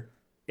is winter.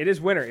 It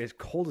is winter. It's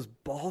cold as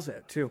balls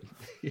out too.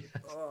 Yes.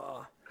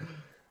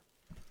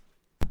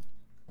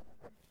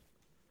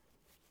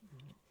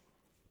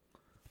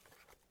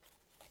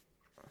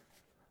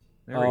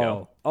 There we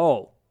go.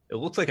 Oh. It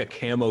looks like a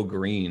camo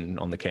green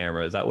on the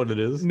camera. Is that what it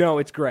is? No,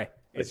 it's gray.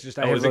 It's just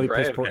I have really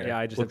piss poor. Okay. Yeah,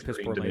 I just have piss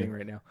poor lighting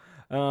right now.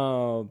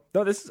 No,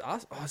 this is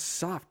awesome. Oh, it's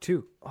soft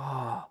too.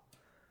 Oh,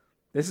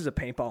 this is a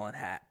paintball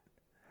hat.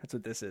 That's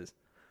what this is.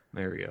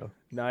 There we go.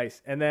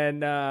 Nice. And then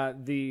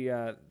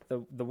the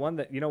one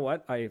that, you know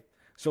what,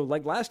 so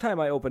like last time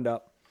I opened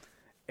up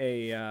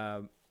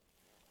I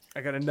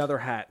got another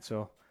hat.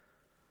 So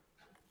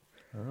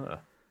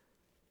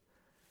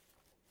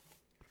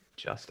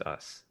Just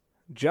Us.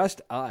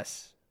 Just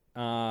Us.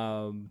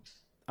 I'm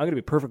going to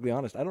be perfectly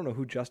honest. I don't know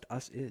who Just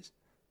Us is.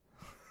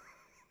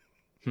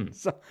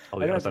 So I'll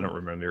be honest, I don't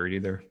remember it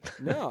either.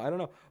 No, I don't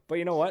know. But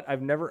you know what?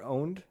 I've never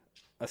owned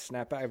a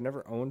snapback. I've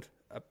never owned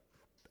a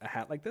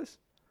hat like this.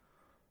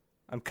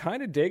 I'm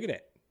kind of digging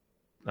it.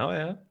 Oh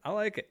yeah, I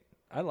like it.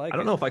 I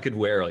don't know if I could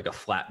wear like a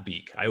flat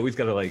beak. I always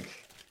gotta like,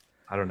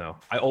 I don't know.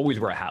 I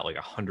always wear a hat like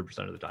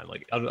 100% of the time.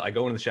 Like I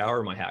go in the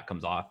shower, my hat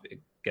comes off.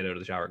 Get out of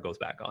the shower, it goes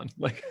back on.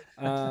 Like.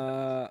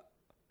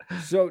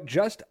 So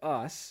Just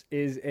Us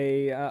is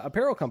a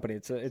apparel company.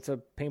 It's a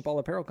paintball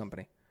apparel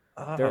company.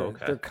 Oh,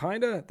 okay. They're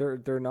kind of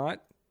they're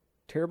not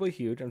terribly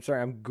huge. I'm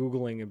sorry, I'm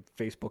Googling and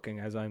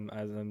Facebooking as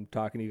I'm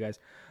talking to you guys.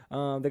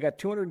 They got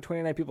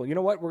 229 people. You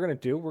know what we're gonna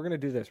do? We're gonna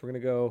do this. We're gonna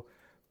go,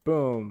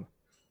 boom.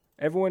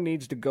 Everyone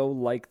needs to go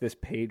like this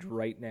page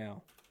right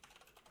now.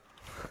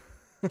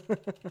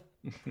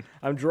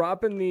 I'm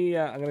dropping the.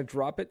 I'm gonna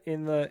drop it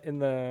in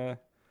the.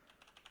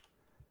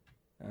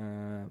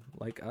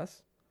 Like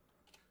us.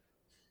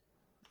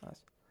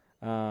 Us.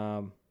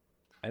 I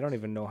don't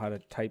even know how to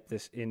type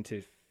this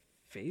into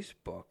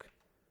Facebook.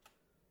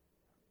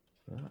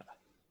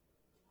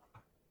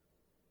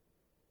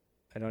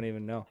 I don't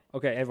even know.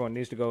 Okay, everyone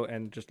needs to go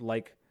and just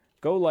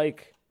go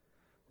like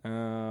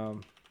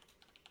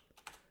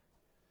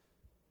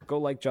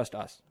Just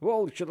Us.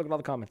 Whoa, shit, look at all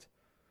the comments.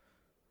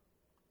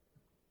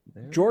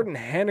 Jordan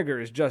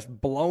Henniger is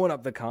just blowing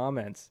up the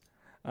comments.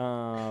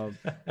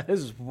 This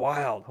is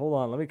wild. Hold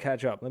on, let me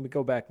catch up. Let me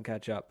go back and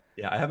catch up.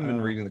 Yeah, I haven't been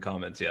reading the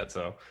comments yet,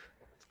 so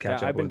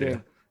catch up. I've been with doing.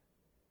 you.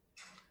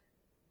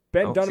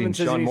 Ben Donovan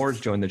says Sean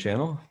Moore's joined the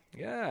channel.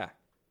 Yeah.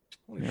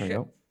 Holy There we shit,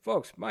 go.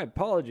 folks! My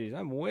apologies.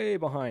 I'm way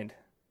behind.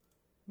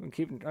 I'm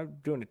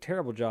doing a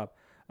terrible job.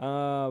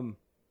 Showing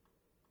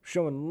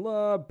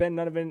love. Ben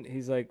Donovan.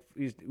 He's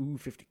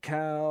 50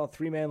 cal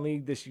 3-man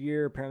league this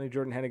year. Apparently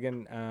Jordan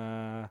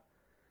Hennigan.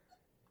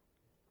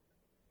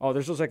 Oh,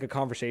 there's just like a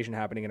conversation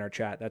happening in our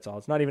chat. That's all.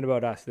 It's not even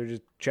about us. They're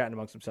just chatting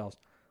amongst themselves.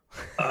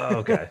 Oh,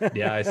 okay.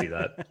 Yeah, I see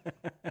that.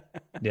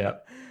 Yeah.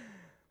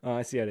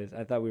 I see how it is.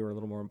 I thought we were a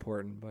little more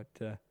important, but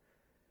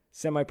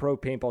semi-pro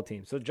paintball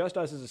team. So Just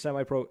Us is a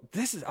semi-pro.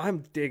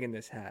 I'm digging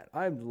this hat.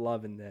 I'm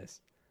loving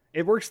this.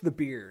 It works the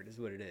beard is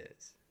what it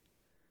is.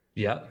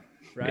 Yeah.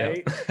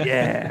 Right? Yeah.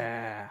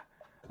 Yeah.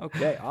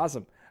 Okay,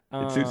 awesome.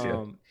 It suits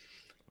you.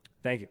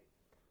 Thank you.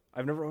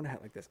 I've never owned a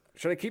hat like this.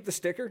 Should I keep the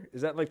sticker?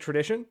 Is that like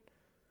tradition?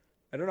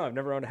 I don't know. I've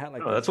never owned a hat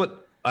like this. That's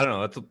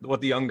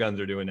what the young guns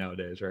are doing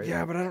nowadays, right?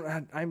 Yeah, but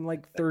I'm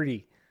like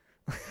 30.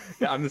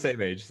 Yeah, I'm the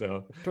same age,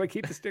 so. Do I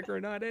keep the sticker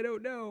or not? I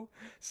don't know.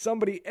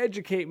 Somebody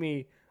educate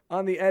me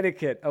on the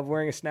etiquette of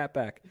wearing a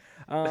snapback.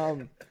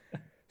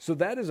 So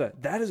that is a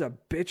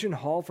bitchin'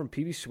 haul from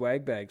PB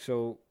Swag Bag.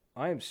 So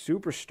I am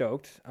super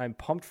stoked. I'm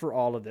pumped for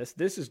all of this.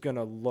 This is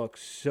gonna look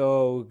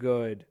so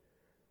good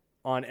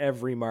on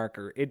every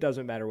marker. It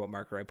doesn't matter what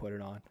marker I put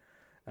it on.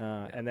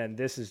 And then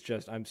this is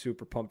just, I'm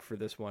super pumped for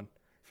this one,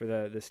 for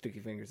the sticky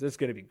fingers. This is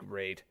gonna be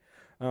great.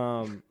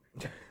 I'm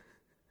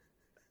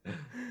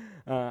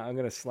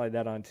gonna slide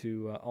that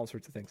onto all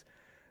sorts of things.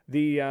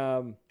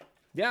 So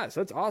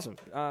that's awesome.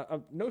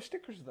 No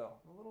stickers though.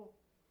 A little.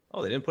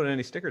 Oh, they didn't put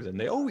any stickers in.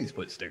 They always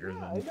put stickers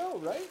in. I know,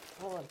 right?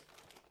 Hold on.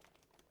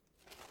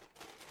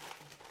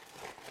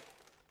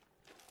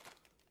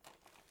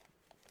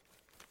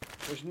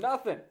 There's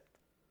nothing.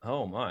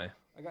 Oh my.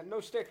 I got no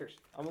stickers.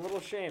 I'm a little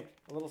ashamed,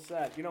 a little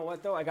sad. You know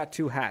what though? I got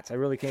 2 hats. I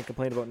really can't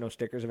complain about no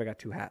stickers if I got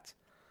 2 hats.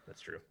 That's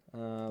true.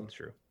 That's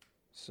true.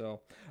 So,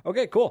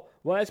 okay, cool.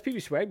 Well, that's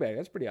PB Swag Bag.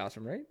 That's pretty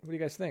awesome, right? What do you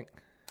guys think?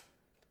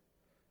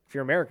 If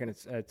you're American,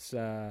 it's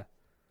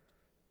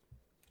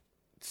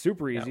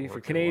super easy. If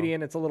you're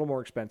Canadian, it's a little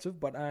more expensive.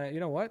 But you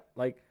know what?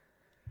 Like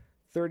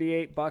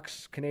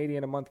 $38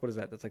 Canadian a month. What is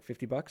that? That's like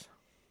 $50.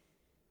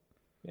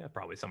 Yeah,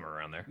 probably somewhere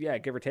around there. Yeah,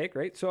 give or take,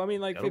 right? So I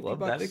mean, like I $50. love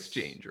that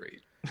exchange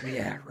rate.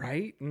 Yeah,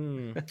 right.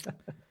 $50,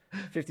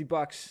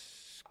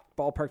 ballpark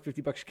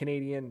 $50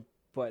 Canadian.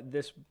 But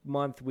this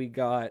month we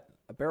got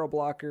a barrel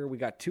blocker, we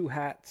got 2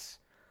 hats,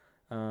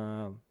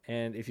 and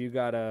if you've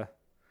got a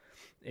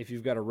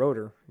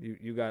rotor,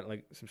 you got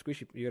like some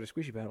squishy. You got a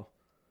squishy paddle.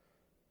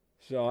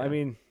 So yeah. I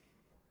mean,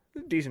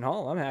 decent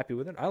haul. I'm happy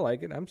with it. I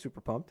like it. I'm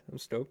super pumped. I'm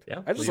stoked. Yeah,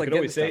 I just you could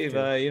always save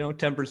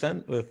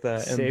 10% with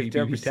save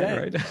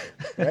 10%, right?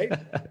 Right?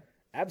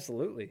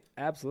 Absolutely.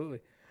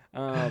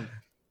 How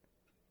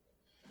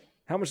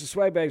much the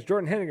swag bags?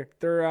 Jordan Henniger.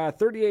 They're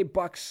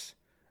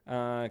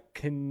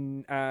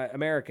 $38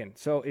 American.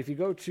 So if you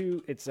go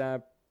to it's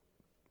I'm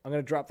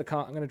gonna drop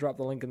the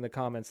link in the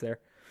comments there.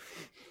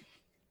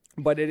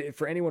 But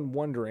for anyone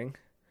wondering,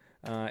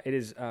 it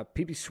is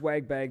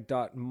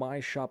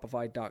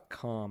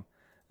ppswagbag.myshopify.com.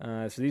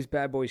 So these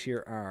bad boys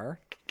here are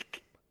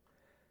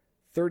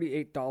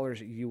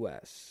 $38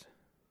 US.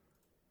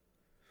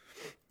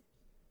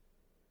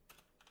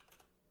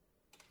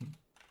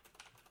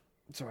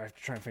 So I have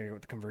to try and figure out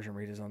what the conversion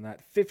rate is on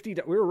that.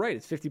 $50. We were right.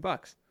 It's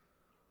 $50.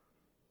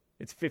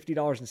 It's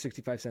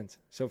 $50.65.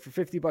 So for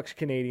 $50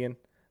 Canadian,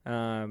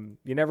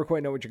 you never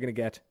quite know what you're going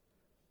to get.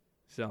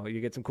 So you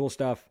get some cool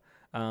stuff.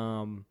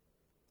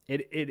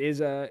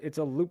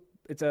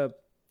 It's a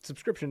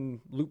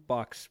subscription loot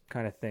box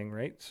kind of thing,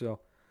 right? So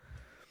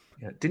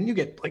Yeah. Didn't you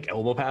get like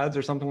elbow pads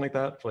or something like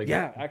that? Like,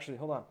 yeah, actually,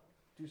 hold on,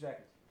 2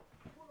 seconds.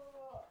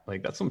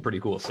 like that's some pretty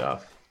cool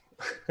stuff.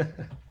 What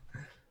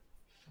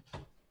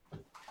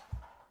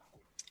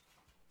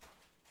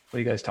are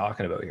you guys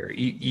talking about here?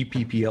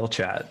 EPPL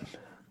chat.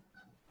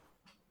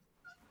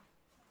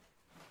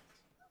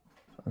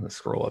 I'm gonna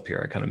scroll up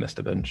here. I kind of missed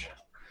a bunch.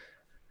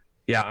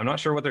 Yeah, I'm not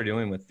sure what they're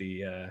doing with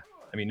the.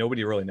 I mean,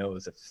 nobody really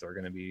knows if they're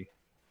going to be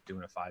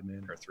doing a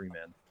 5-man or a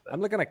 3-man. But...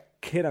 I'm looking at a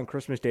kid on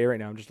Christmas Day right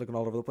now. I'm just looking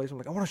all over the place. I'm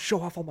like, I want to show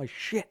off all my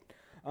shit.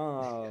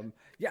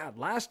 Yeah,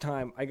 last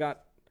time I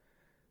got.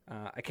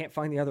 I can't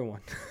find the other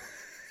one.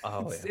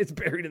 Oh, it's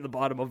buried in the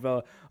bottom of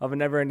a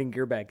never-ending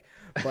gear bag.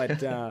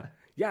 But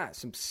yeah,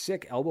 some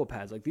sick elbow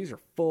pads. Like these are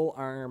full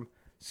arm,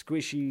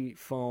 squishy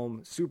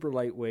foam, super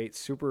lightweight,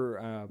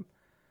 super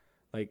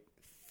like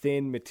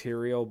thin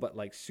material, but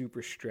like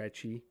super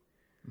stretchy.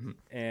 Mm-hmm.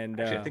 And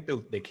actually, I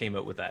think they came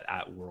out with that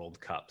at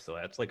World Cup, so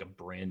that's like a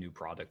brand new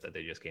product that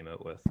they just came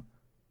out with.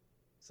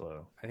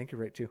 So I think you're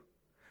right too.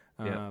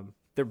 Yeah.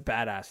 They're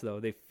badass though.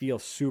 They feel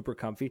super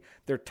comfy.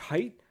 They're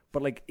tight,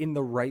 but like in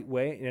the right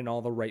way and in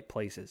all the right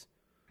places.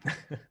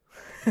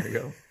 There you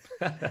go.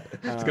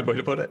 That's a good way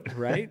to put it.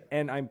 Right?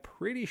 And I'm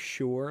pretty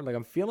sure, like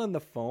I'm feeling the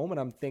foam and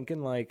I'm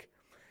thinking like,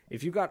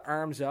 if you got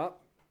arms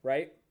up,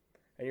 right?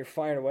 And you're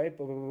firing away,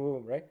 boom, boom, boom,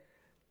 boom, right?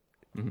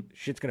 Mm-hmm.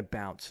 Shit's going to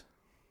bounce.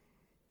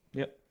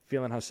 Yep.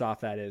 Feeling how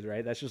soft that is,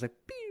 right? That's just like,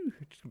 pew,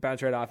 just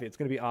bounce right off you. It's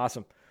going to be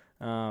awesome.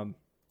 Gotta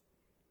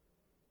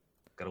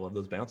love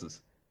those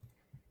bounces.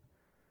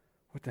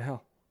 What the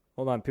hell?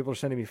 Hold on. People are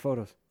sending me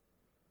photos.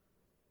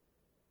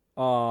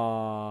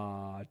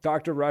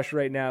 Dr. Rush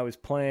right now is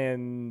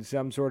playing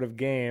some sort of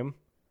game,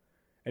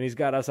 and he's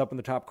got us up in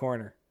the top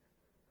corner.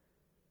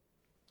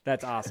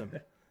 That's awesome.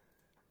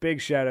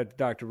 Big shout out to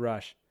Dr.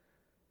 Rush.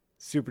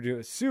 Super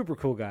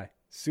cool guy.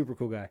 Super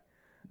cool guy.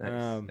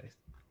 Nice.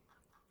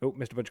 Oh,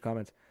 missed a bunch of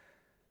comments.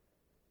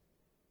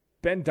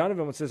 Ben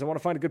Donovan says, I want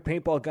to find a good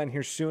paintball gun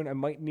here soon. I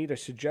might need a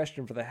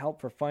suggestion for the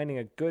help for finding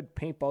a good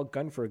paintball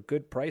gun for a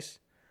good price.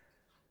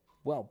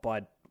 Well,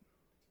 bud.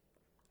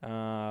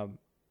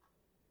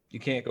 You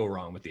can't go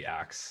wrong with the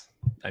Axe.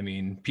 I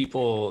mean,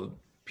 people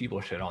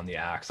shit on the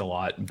Axe a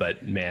lot,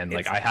 but man,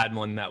 like I had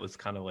one that was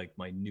kind of like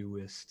my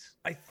newest.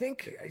 I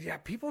think, yeah,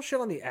 people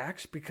shit on the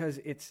Axe because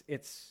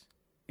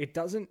it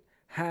doesn't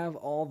have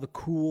all the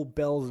cool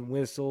bells and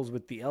whistles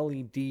with the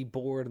LED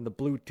board and the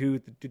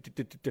Bluetooth.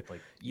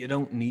 Like you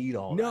don't need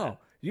all that. No,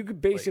 you could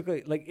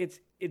basically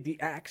the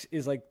Axe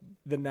is like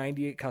the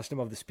 98 Custom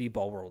of the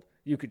speedball world.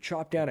 You could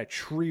chop down a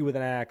tree with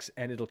an axe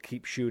and it'll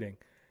keep shooting.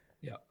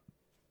 Yeah.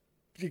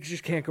 You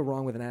just can't go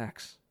wrong with an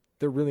axe.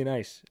 They're really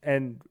nice.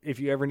 And if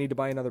you ever need to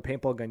buy another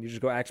paintball gun, you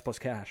just go axe plus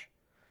cash.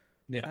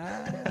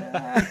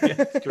 Yeah. Yeah,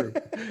 it's true.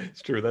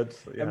 It's true.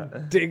 That's, yeah.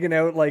 I'm digging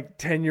out like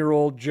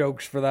 10-year-old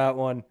jokes for that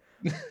one.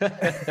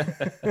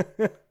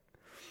 I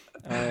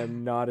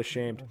am not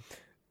ashamed.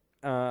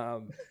 Yeah,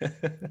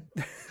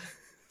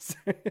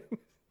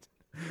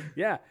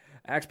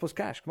 axe plus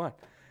cash. Come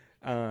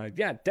on.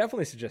 Yeah,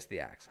 definitely suggest the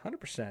axe.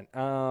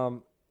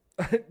 100%.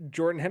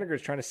 Jordan Henniger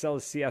is trying to sell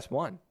his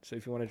CS1. So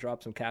if you want to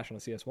drop some cash on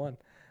a CS1.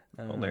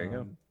 Well, there you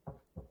go.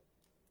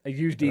 I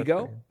used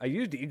Ego. I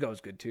used Ego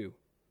is good too.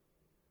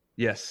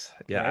 Yes.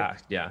 Yeah.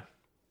 Right? Yeah.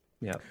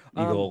 Yeah.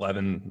 Eagle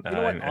 11. You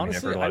know what? I mean, Honestly,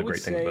 I've heard a lot of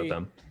great things about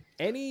them.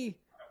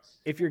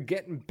 If you're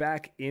getting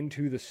back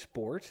into the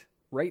sport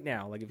right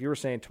now, like if you were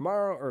saying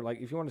tomorrow, or like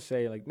if you want to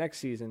say like next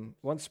season,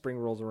 once spring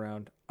rolls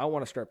around, I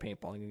want to start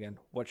paintballing again.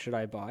 What should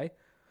I buy?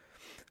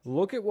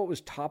 Look at what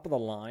was top of the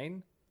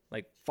line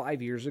like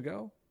 5 years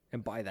ago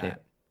and buy that. Yeah.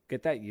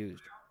 Get that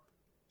used.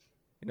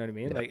 You know what I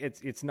mean? Yeah. Like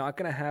it's not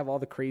going to have all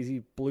the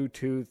crazy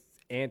Bluetooth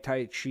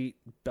anti-cheat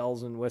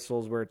bells and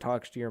whistles where it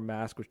talks to your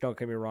mask, which don't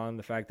get me wrong,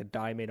 the fact that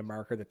Dye made a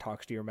marker that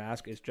talks to your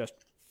mask is just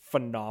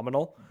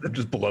phenomenal. That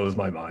just blows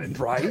my mind.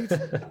 Right?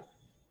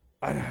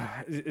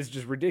 It's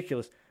just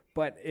ridiculous.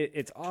 But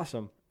it's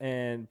awesome.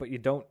 But you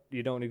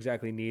don't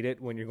exactly need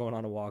it when you're going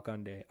on a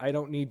walk-on day. I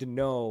don't need to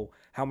know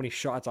how many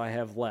shots I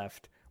have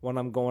left when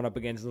I'm going up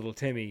against little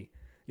Timmy.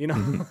 You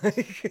know?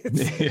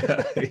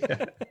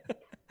 Yeah.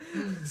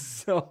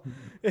 So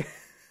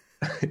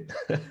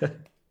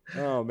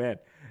oh man.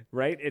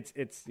 Right?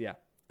 It's yeah.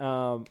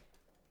 So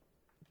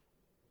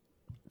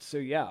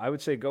yeah, I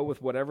would say go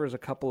with whatever is a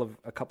couple of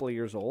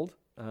years old,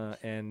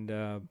 and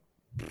go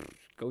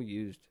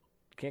used.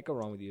 You can't go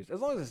wrong with used,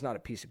 as long as it's not a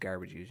piece of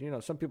garbage used. You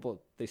know, some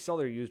people they sell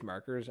their used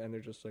markers and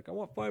they're just like, I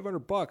want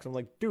 $500. I'm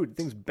like, dude,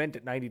 thing's bent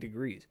at 90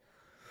 degrees.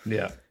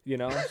 Yeah, you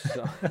know,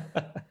 so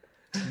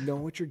know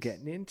what you're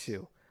getting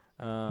into.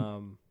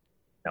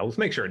 Now let's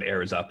make sure it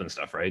airs up and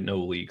stuff, right? No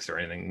leaks or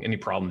anything. Any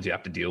problems you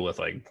have to deal with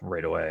like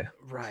right away.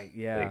 Right.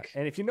 Yeah.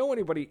 And if you know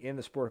anybody in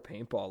the sport of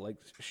paintball, like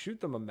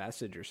shoot them a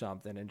message or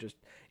something, and just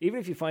even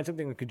if you find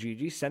something on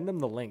Kijiji, send them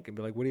the link and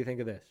be like, "What do you think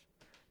of this?"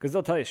 Because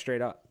they'll tell you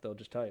straight up. They'll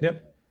just tell you.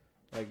 Yep.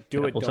 Like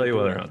do it. We'll tell you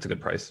whether or not it's a good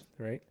price.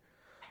 Right.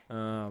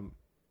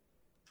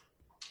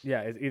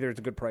 yeah, either it's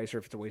a good price or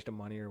if it's a waste of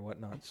money or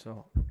whatnot.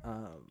 So,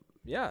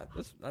 yeah,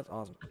 that's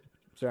awesome.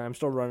 So I'm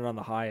still running on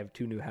the high of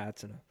 2 new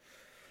hats and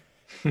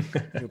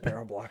a new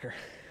barrel blocker.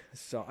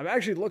 So I'm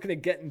actually looking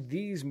at getting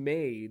these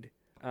made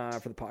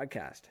for the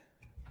podcast.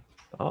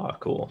 Oh,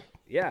 cool.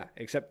 Yeah,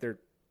 except they're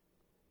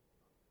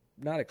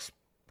not.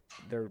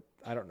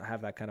 I don't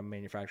have that kind of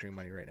manufacturing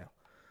money right now.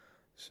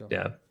 So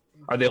yeah,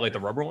 are they like the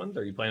rubber ones?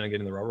 Are you planning on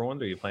getting the rubber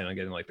ones, or are you planning on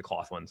getting like the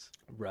cloth ones?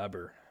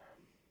 Rubber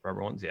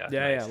ones, yeah. Yeah,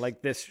 nice. yeah,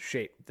 like this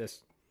shape.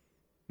 This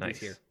nice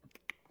here.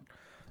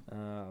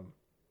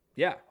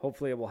 Yeah,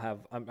 hopefully it will have.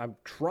 I'm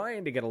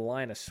trying to get a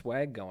line of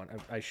swag going.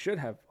 I should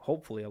have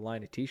hopefully a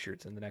line of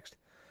T-shirts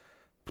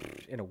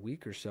in a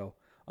week or so.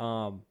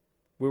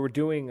 We were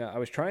doing. I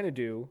was trying to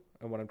do,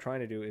 and what I'm trying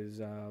to do is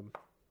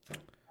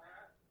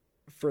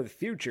for the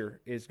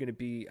future is going to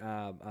be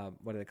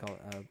what do they call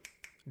it?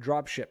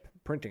 Drop ship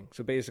printing.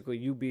 So basically,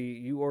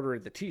 you order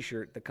the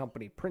T-shirt, the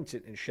company prints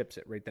it and ships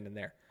it right then and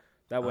there.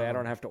 That way, I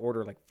don't have to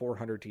order like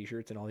 400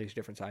 T-shirts in all these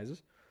different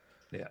sizes.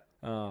 Yeah.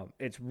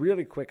 It's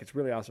really quick. It's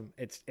really awesome.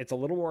 It's a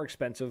little more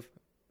expensive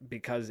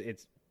because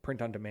it's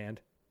print on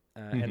demand.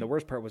 And the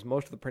worst part was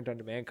most of the print on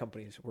demand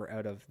companies were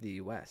out of the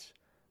US.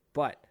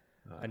 But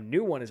a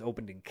new one is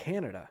opened in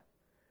Canada,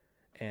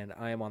 and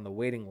I am on the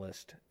waiting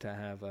list to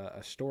have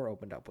a store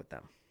opened up with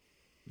them.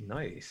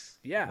 Nice.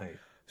 Yeah. Nice.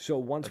 So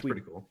once That's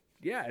pretty cool.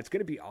 Yeah, it's going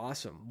to be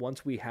awesome.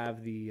 Once we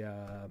have the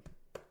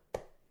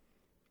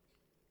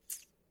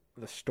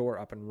store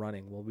up and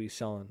running, we'll be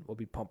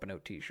pumping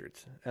out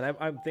T-shirts. And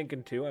I'm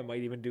thinking too, I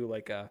might even do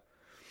like a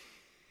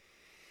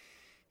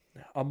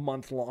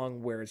month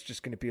long where it's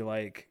just going to be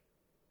like,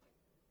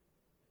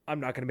 I'm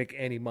not going to make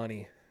any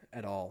money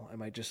at all. I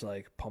might just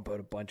like pump out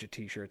a bunch of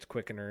T-shirts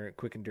quick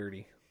and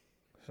dirty.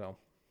 So,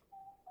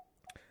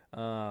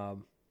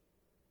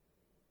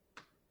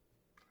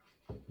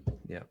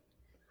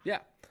 yeah.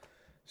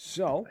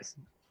 So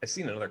I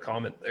seen another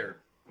comment there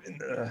in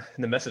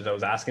the message. I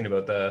was asking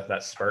about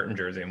that Spartan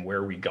jersey and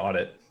where we got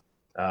it.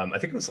 I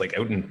think it was like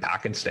out in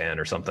Pakistan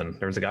or something.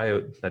 There was a guy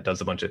that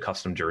does a bunch of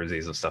custom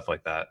jerseys and stuff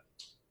like that.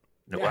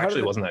 And it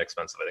actually wasn't that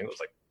expensive. I think it was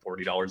like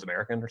 $40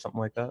 American or something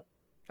like that.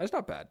 That's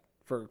not bad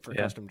for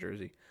custom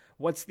jersey.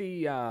 What's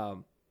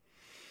the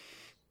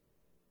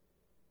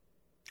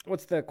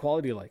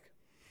quality like?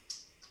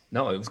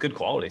 No, it was good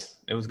quality.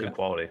 It was good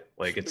quality.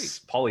 Like Sweet. It's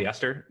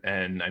polyester,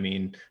 and I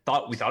mean,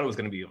 we thought it was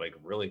going to be like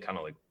really kind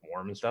of like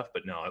warm and stuff,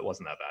 but no, it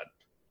wasn't that bad.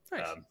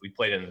 Nice. We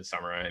played it in the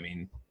summer. I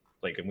mean,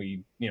 like, and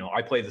we,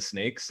 I play the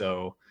snake,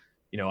 so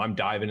I'm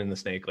diving in the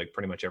snake like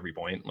pretty much every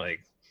point. Like,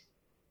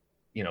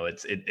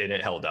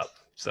 it held up.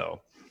 So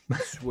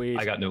Sweet.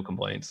 I got no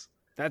complaints.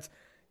 That's.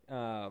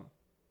 I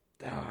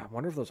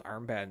wonder if those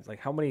arm pads, like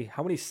how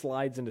many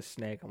slides into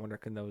snake? I wonder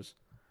can those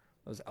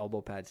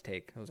elbow pads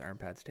take, those arm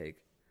pads take.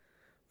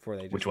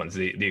 Which ones?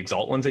 The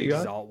Exalt ones that you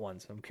got? Exalt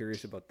ones. I'm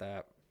curious about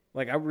that.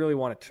 Like, I really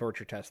want to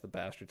torture test the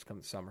bastards come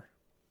the summer.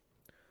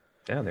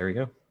 Yeah, there you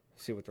go.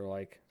 See what they're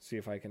like. See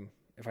if I can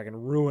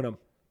ruin them.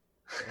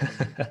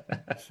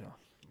 So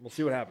we'll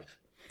see what happens.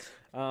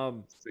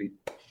 Sweet.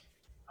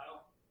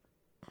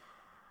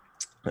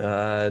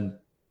 I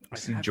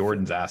see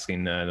Jordan's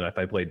asking if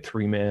I played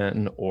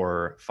 3-man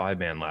or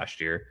 5-man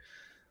last year.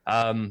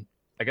 I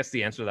guess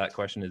the answer to that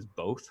question is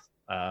both.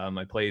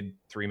 I played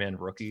 3-man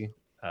rookie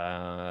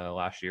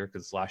last year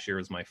because last year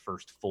was my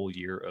first full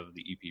year of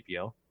the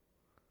EPPL.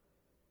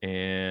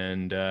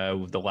 And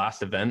with the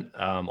last event,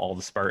 all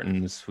the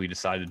Spartans, we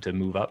decided to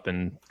move up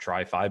and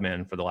try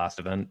 5-man for the last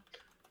event.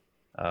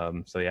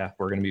 So yeah,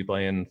 we're going to be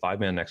playing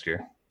 5-man next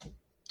year.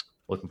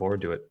 Looking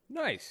forward to it.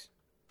 Nice.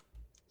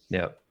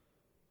 Yeah.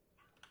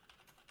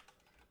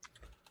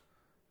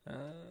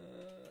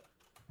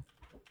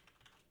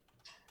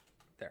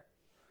 There.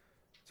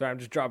 Sorry, I'm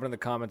just dropping in the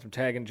comments. I'm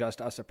tagging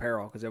Just Us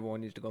Apparel because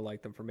everyone needs to go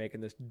like them for making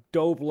this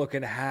dope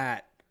looking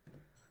hat.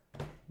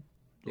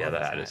 Yeah,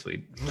 that hat is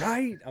sweet.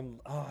 Right?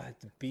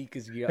 The beak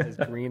is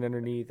green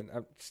underneath, and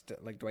I'm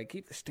like, do I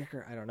keep the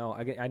sticker? I don't know.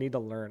 I need to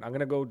learn. I'm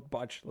gonna go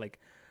watch like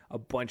a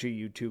bunch of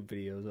YouTube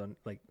videos on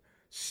like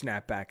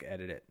snapback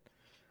edit it.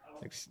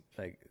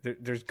 Like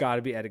there's got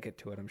to be etiquette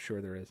to it. I'm sure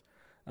there is.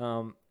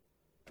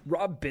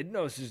 Rob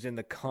Bidnos is in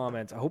the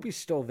comments. I hope he's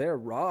still there.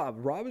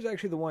 Rob is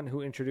actually the one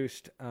who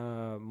introduced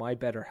my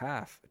better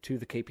half to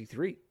the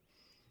KP3.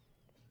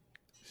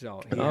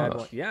 So he had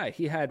one. Yeah,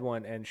 he had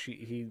one, and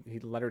he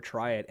let her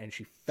try it, and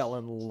she fell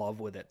in love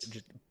with it.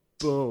 Just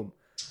boom.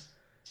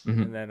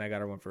 Mm-hmm. And then I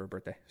got her one for her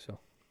birthday. So,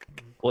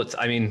 well,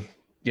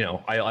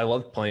 I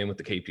love playing with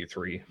the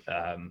KP3.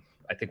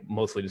 I think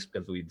mostly just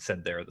because we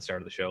said there at the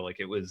start of the show, like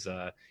it was,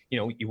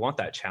 you want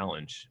that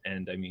challenge.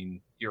 And I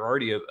mean, you're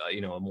already a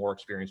more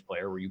experienced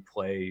player where you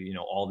play,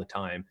 all the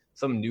time.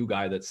 Some new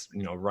guy that's,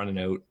 running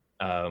out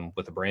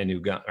with a brand new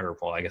gun, or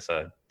well, I guess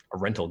a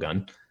rental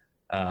gun,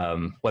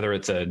 whether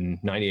it's a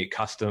 98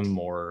 custom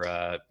or,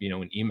 an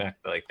EMEC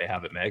like they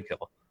have at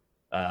Maghill,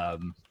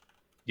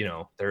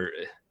 they're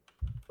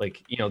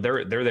like,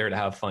 they're there to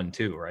have fun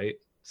too. Right.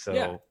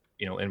 So,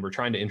 and we're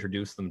trying to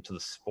introduce them to the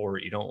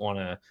sport. You don't want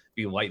to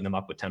be lighting them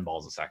up with 10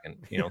 balls a second.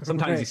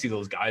 Sometimes you see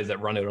those guys that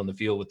run out on the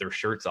field with their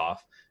shirts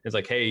off. It's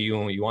like, hey, you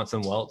want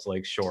some welts?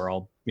 Like, sure,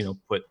 I'll,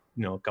 put,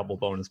 a couple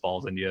bonus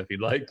balls in you if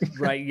you'd like.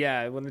 Right.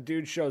 Yeah. When the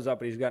dude shows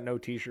up and he's got no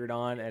t-shirt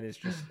on and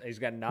he's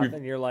got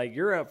nothing, you're like,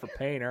 you're out for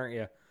paint, aren't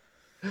you?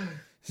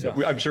 So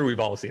I'm sure we've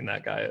all seen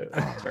that guy.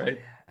 Right.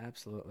 Yeah,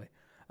 absolutely.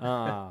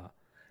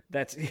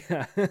 That's,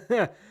 yeah.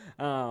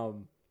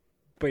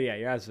 But yeah,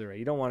 you're absolutely right.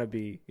 You don't want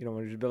to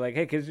just be like,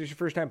 hey, kids, this is your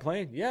first time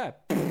playing? Yeah.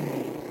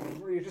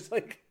 Where you just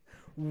like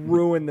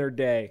ruin their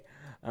day.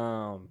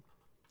 I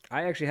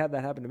actually had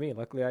that happen to me.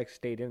 Luckily, I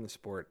stayed in the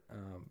sport.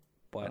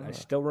 But I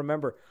still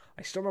remember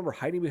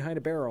hiding behind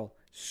a barrel,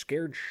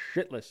 scared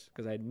shitless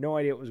because I had no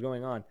idea what was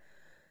going on.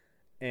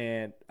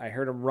 And I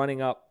heard him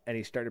running up, and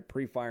he started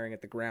pre-firing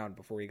at the ground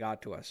before he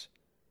got to us.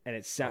 And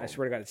I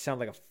swear to God, it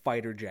sounded like a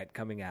fighter jet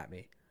coming at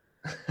me.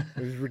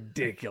 It was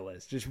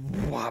ridiculous, just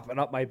whopping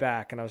up my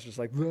back, and I was just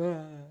like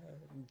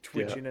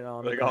twitching it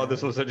on. Like, oh,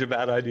 this was such a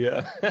bad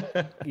idea.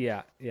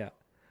 Yeah.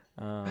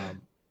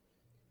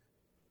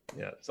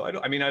 So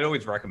I'd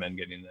always recommend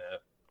getting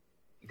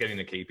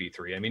the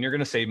KP3. I mean, you're going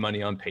to save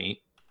money on paint,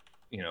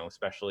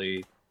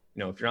 especially,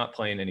 if you're not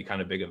playing any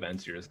kind of big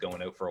events, you're just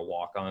going out for a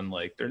walk on.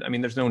 Like,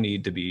 there's no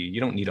need you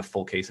don't need a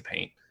full case of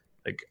paint.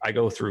 Like, I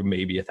go through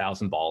maybe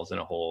 1,000 balls in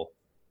a hole.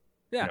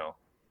 Yeah.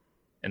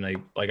 And I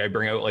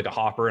bring out like a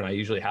hopper, and I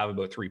usually have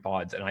about 3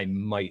 pods, and I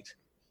might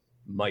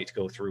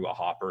go through a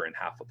hopper and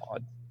half a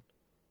pod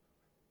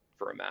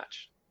for a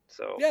match.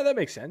 So yeah, that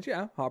makes sense.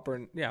 Yeah, hopper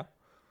and yeah.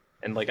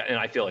 And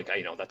I feel like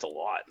that's a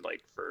lot.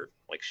 Like for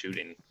like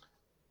shooting,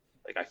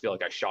 like I feel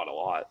like I shot a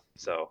lot.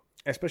 So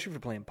especially for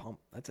playing pump,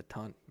 that's a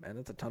ton, man.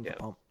 That's a ton for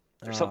pump.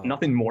 There's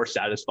nothing more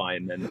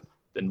satisfying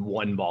than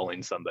one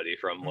balling somebody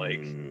from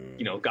like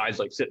guys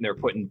like sitting there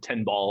putting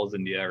 10 balls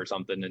in the air or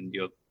something, and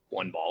you have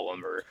one ball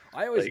them. Or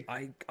I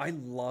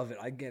love it.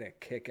 I get a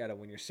kick out of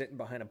when you're sitting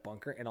behind a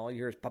bunker and all you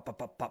hear is pop pop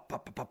pop pop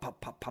pop pop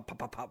pop pop pop pop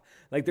pop pop.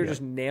 Like they're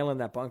just nailing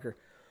that bunker.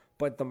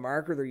 But the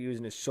marker they're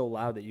using is so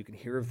loud that you can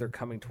hear if they're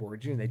coming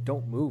towards you, and they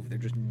don't move. They're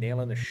just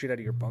nailing the shit out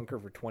of your bunker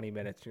for 20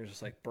 minutes. You're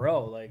just like,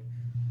 bro, like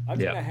I'm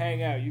just gonna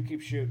hang out. You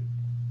keep shooting.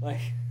 Like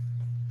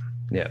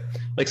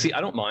see,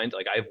 I don't mind.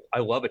 Like I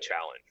love a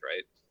challenge,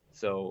 right?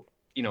 So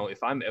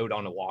if I'm out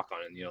on a walk on,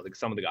 and like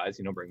some of the guys,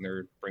 bring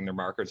their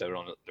markers out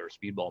on their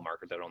speedball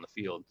markers out on the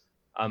field,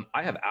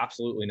 I have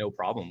absolutely no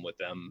problem with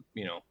them,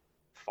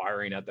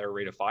 firing at their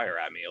rate of fire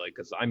at me, like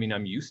because I'm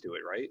used to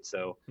it, right?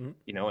 So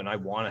and I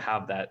want to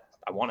have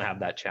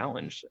that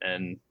challenge,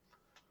 and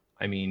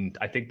I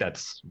think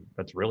that's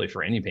really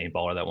for any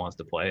paintballer that wants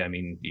to play. I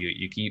mean,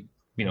 you keep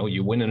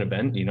you win an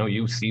event,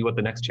 you see what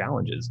the next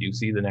challenge is, you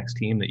see the next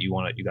team that you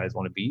guys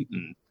want to beat,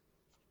 and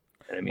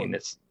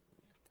that's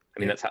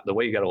the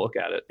way you got to look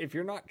at it. If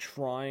you're not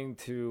trying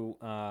to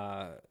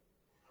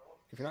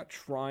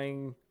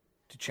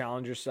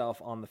challenge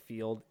yourself on the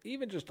field,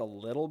 even just a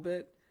little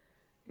bit,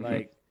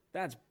 like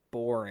that's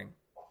boring.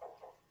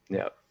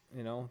 Yeah.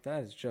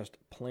 That is just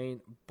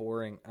plain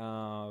boring.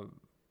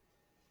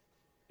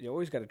 You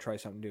always got to try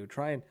something new.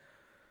 Try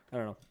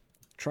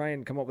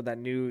and come up with that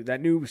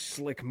new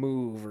slick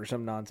move or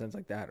some nonsense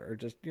like that, or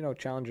just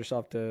challenge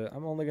yourself to.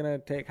 I'm only gonna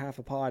take half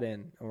a pod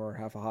in or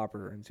half a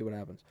hopper and see what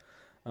happens.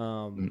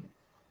 You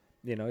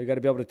got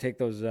to be able to take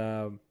those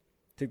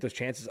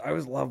chances. I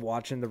always love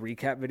watching the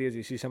recap videos.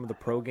 You see some of the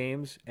pro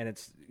games, and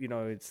it's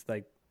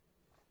like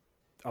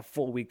a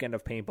full weekend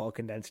of paintball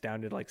condensed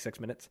down to like 6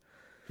 minutes.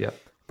 Yeah.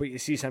 But you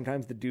see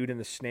sometimes the dude in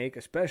the snake,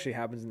 especially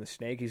happens in the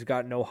snake, he's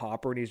got no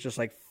hopper and he's just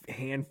like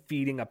hand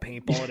feeding a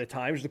paintball at a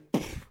time. Just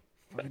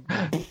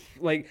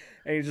like,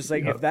 and he's just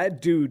like, if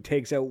that dude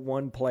takes out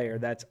one player,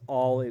 that's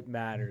all it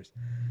matters.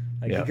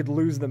 Like he could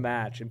lose the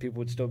match and people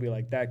would still be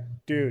like,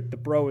 that dude, the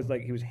bro was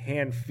like, he was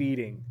hand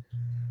feeding.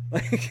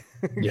 Like,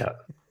 yeah.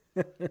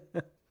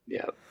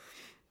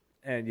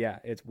 And yeah,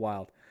 it's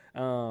wild.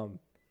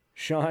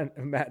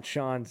 Matthew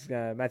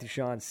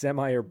Sean,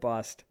 semi or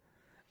bust.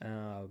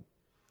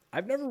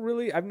 I've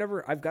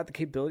got the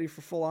capability for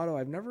full auto.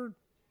 I've never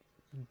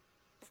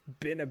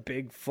been a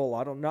big full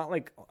auto, not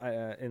like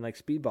in like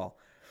speedball.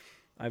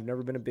 I've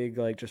never been a big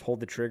like just hold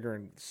the trigger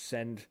and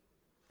send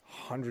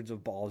hundreds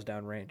of balls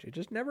down range. It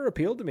just never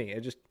appealed to me.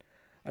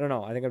 I don't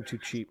know. I think I'm too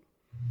cheap.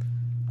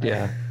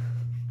 Yeah.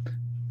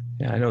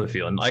 Yeah, I know the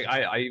feeling. Like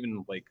I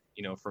even like,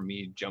 for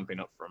me jumping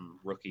up from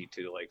rookie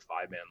to like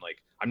 5-man,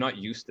 like I'm not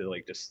used to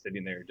like just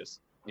sitting there,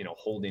 just,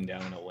 holding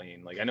down a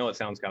lane. Like I know it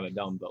sounds kind of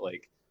dumb, but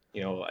like,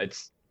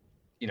 it's,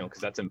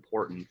 cause that's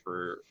important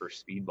for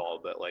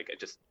speedball, but like I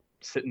just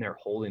sitting there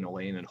holding a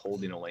lane,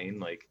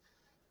 like,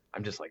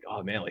 I'm just like,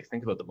 oh man, like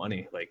think about the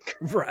money, like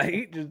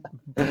right.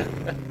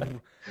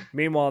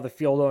 Meanwhile, the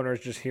field owner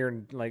is just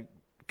hearing like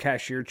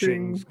cashier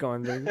chings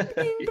going, bing, bing,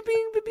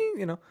 bing,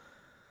 bing,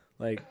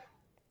 like,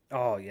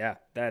 oh yeah,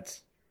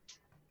 that's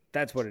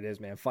what it is,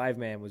 man.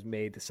 5-man was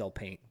made to sell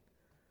paint,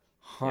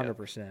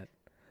 100%.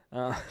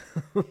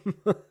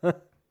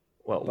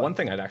 Well, one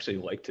thing I'd actually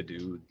like to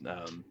do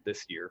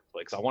this year,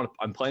 like, 'cause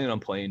I'm planning on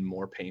playing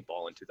more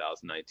paintball in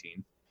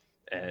 2019,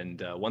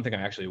 And one thing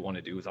I actually want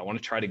to do is I want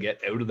to try to get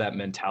out of that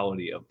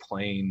mentality of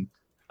playing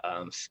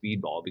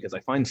speedball, because I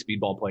find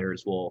speedball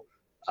players will,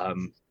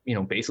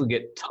 basically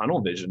get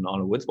tunnel vision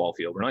on a woodsball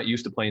field. We're not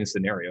used to playing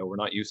scenario. We're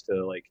not used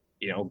to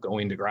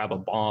going to grab a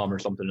bomb or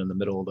something in the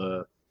middle of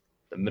the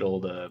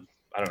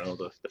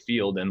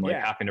field and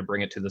having to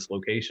bring it to this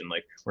location.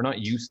 Like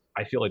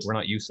I feel like we're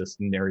not used to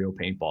scenario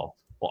paintball.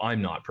 Well,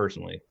 I'm not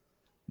personally,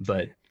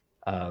 but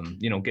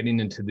getting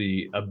into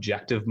the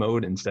objective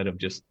mode instead of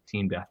just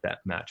team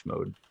deathmatch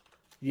mode.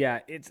 Yeah,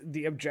 it's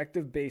the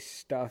objective based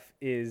stuff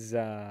is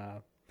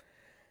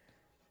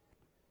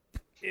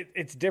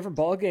it's a different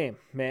ball game,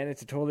 man.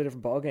 It's a totally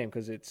different ball game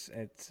because it's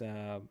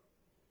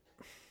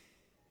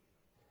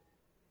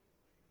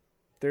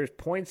there's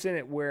points in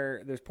it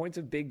where there's points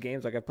of big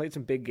games. Like I've played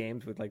some big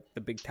games with like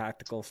the big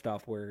tactical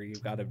stuff where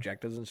you've got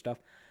objectives and stuff,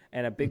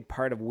 and a big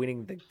part of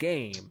winning the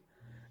game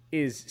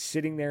is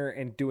sitting there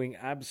and doing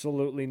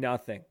absolutely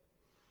nothing.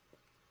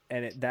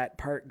 And that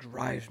part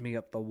drives me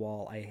up the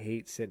wall. I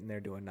hate sitting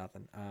there doing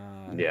nothing.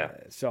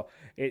 So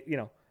it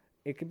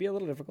can be a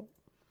little difficult,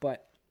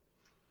 but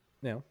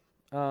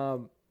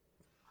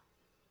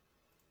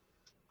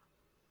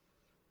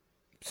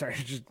sorry,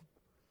 just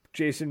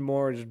Jason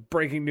Moore, just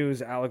breaking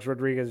news. Alex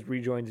Rodriguez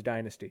rejoins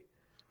Dynasty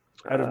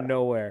out of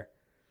nowhere.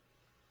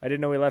 I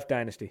didn't know he left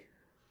Dynasty.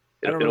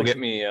 It'll get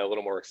me a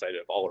little more excited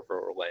if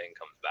Oliver Lang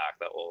comes back.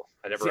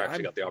 I never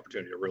got the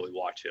opportunity to really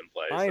watch him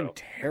play. I am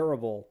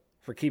terrible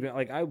for keeping,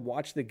 I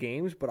watch the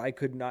games, but I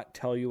could not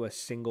tell you a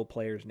single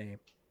player's name.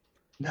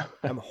 No,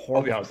 I'm horrible.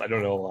 I'll be honest, I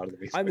don't know a lot of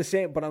these. I'm the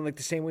same, but I'm like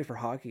the same way for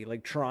hockey.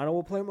 Like Toronto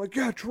will play, I'm like,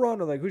 yeah,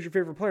 Toronto. Like, who's your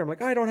favorite player? I'm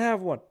like, I don't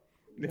have one.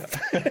 Yeah.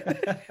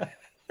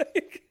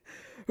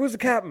 Who's the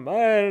captain?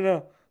 I don't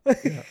know.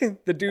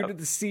 The dude with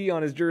the C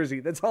on his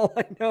jersey. That's all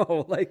I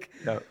know.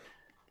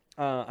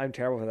 I'm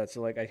terrible for that.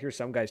 So I hear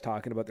some guys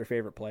talking about their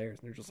favorite players,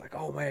 and they're just like,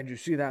 "Oh man, did you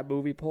see that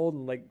movie pulled?"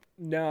 And like,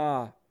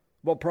 nah.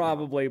 Well,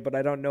 probably, but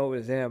I don't know it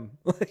was him.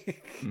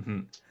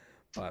 Mm-hmm.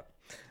 But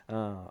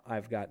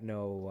I've got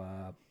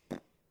no.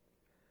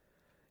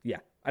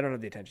 I don't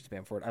have the attention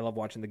span for it. I love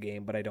watching the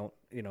game, but I don't.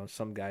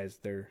 Some guys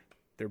they're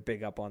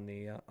big up on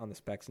the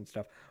specs and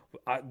stuff.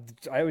 I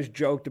always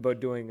joked about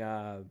doing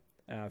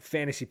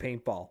fantasy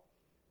paintball,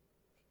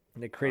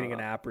 and like creating an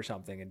app or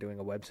something and doing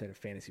a website of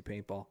fantasy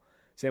paintball.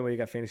 Same way you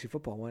got fantasy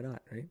football, why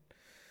not, right?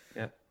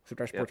 Yeah. Except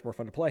our sport's more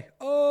fun to play.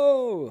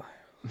 Oh,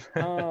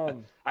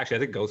 actually, I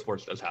think Go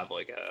Sports does have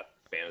like a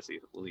fantasy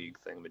league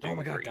thing. Oh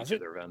my god, does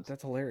it? Their events.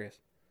 That's hilarious.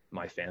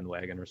 My Fan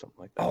Wagon or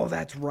something like that. Oh,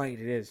 that's right,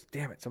 it is.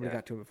 Damn it, somebody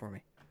got to it before me.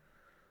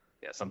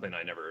 Yeah, something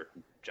I never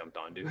jumped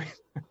on doing.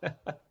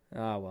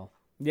 Oh well.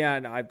 Yeah,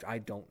 no, I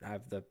don't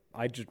have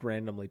I just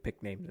randomly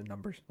pick names and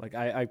numbers. Like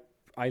I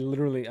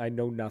literally I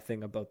know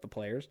nothing about the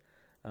players,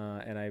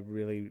 and I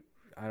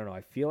don't know.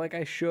 I feel like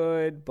I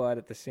should, but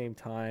at the same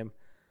time,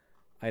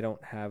 I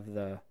don't have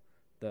the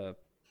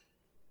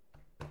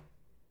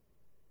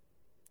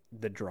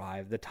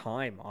drive, the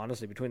time.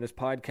 Honestly, between this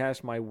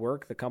podcast, my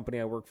work, the company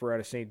I work for out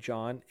of St.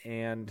 John,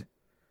 and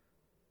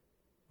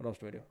what else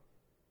do I do?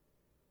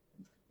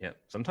 Yeah,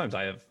 sometimes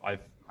I have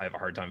a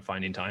hard time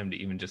finding time to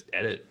even just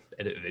edit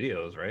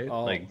videos, right?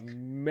 Oh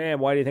man,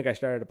 why do you think I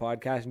started a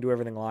podcast and do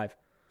everything live?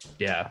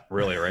 Yeah,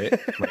 really, right?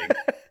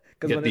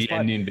 Get the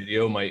ending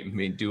video,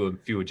 might do a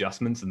few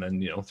adjustments, and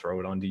then throw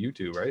it onto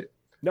YouTube, right?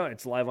 No,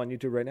 it's live on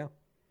YouTube right now.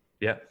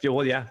 Yeah.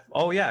 Well, yeah.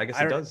 Oh, yeah. I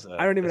guess it does.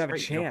 I don't even have a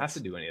chance. You don't have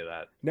to do any of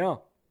that.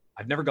 No.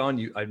 I've never gone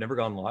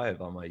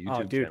live on my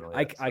YouTube channel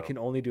yet. I can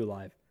only do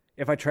live.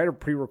 If I try to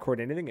pre-record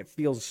anything, it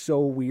feels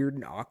so weird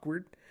and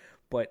awkward.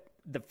 But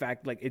the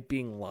fact it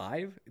being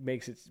live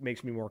makes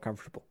me more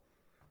comfortable.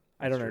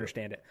 I don't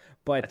understand it,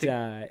 but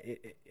I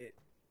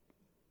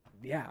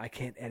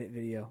can't edit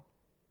video.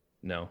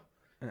 No.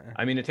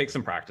 I mean, it takes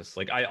some practice.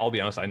 I'll be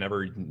honest, I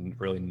never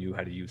really knew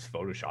how to use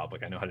Photoshop.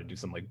 I know how to do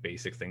some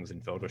basic things in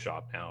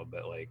Photoshop now,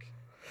 but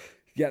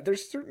yeah,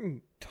 there's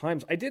certain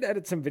times I did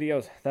edit some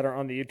videos that are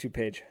on the YouTube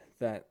page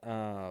that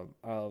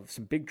of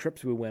some big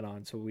trips we went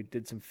on. So we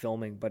did some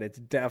filming, but it's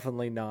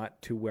definitely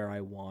not to where I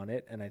want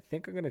it. And I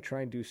think I'm going to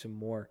try and do some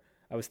more.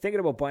 I was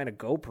thinking about buying a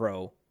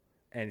GoPro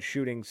and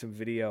shooting some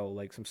video,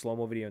 some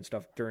slow-mo video and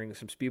stuff during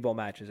some speedball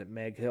matches at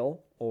Meg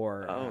Hill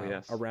or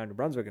around New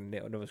Brunswick and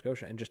Nova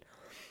Scotia, and just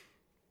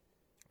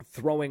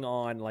throwing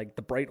on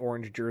the bright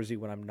orange jersey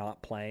when I'm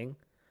not playing,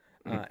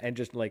 and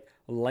just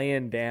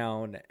laying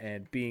down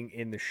and being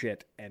in the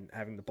shit and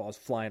having the balls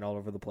flying all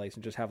over the place,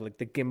 and just have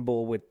the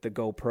gimbal with the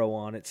GoPro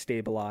on it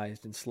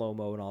stabilized and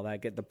slow-mo and all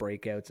that, get the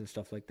breakouts and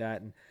stuff like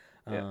that. And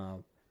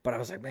but I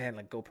was like, man,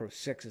 GoPro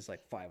 6 is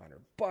 $500.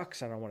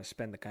 I don't want to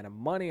spend the kind of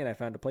money, and I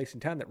found a place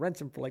in town that rents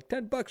them for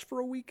 $10 for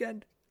a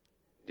weekend.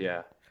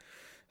 Yeah.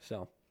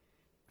 So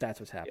that's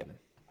what's happening.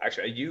 Yeah.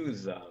 Actually, I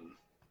use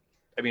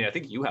I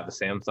think you have a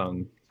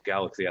Samsung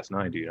Galaxy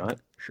S9, do you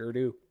not? Sure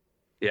do.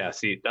 Yeah,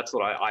 see, that's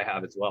what I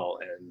have as well.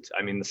 And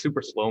I mean, the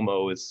super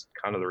slow-mo is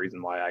kind of the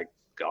reason why I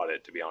got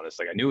it, to be honest.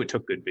 I knew it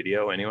took good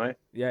video anyway.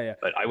 Yeah.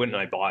 But I went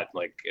and I bought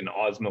an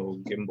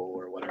Osmo gimbal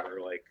or whatever.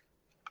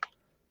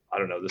 I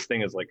don't know. This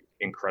thing is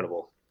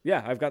incredible.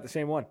 Yeah, I've got the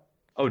same one.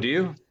 Oh, do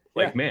you?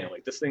 Like, Yeah. man,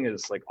 like this thing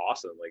is like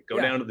awesome. Like go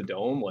Yeah. down to the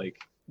dome. Like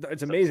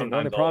It's amazing. The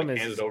only sometimes I'll, problem like,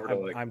 hand is it over to,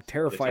 like, I'm the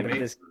terrified of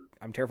teammates. this.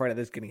 I'm terrified of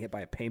this getting hit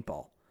by a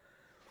paintball.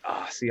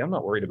 See, I'm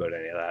not worried about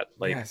any of that.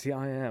 Like Yeah, see,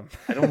 I am.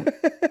 I don't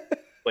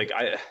like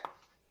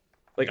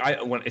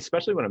I when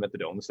especially when I'm at the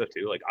dome and stuff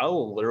too. Like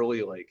I'll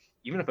literally like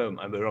even if I'm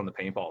out on the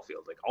paintball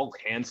field, like I'll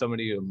hand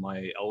somebody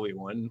my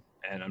LV1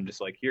 and I'm just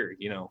like, here,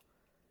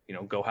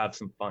 go have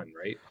some fun,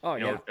 right? Oh,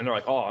 you know, yeah. and they're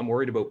like, oh, I'm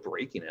worried about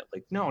breaking it.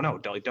 Like, no,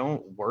 like,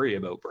 don't worry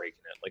about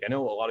breaking it. Like, I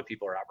know a lot of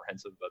people are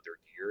apprehensive about their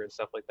gear and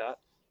stuff like that,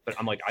 but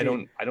I'm like, I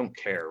don't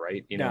care,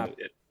 right? You know,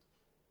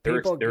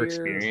 their Paintball gear-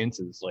 experience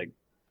is like,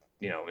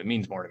 it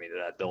means more to me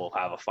that they'll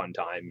have a fun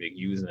time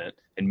using it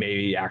and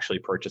maybe actually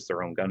purchase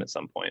their own gun at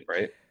some point,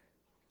 right?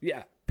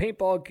 Yeah,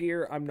 paintball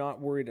gear, I'm not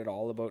worried at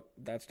all about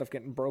that stuff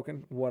getting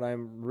broken. What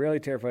I'm really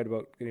terrified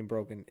about getting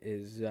broken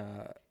is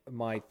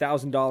my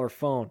 $1,000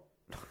 phone.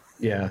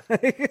 Yeah.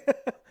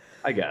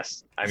 I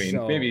guess. I mean,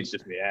 So- maybe it's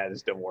just me. I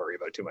just don't worry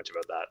about too much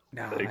about that.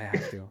 No, Like, I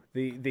have to.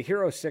 The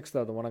Hero 6,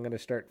 though, the one I'm going to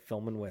start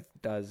filming with,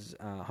 does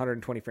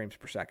 120 frames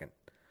per second.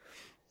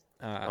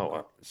 Oh,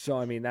 wow. So,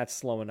 I mean, that's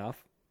slow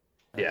enough.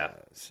 Yeah.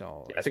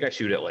 So, I think I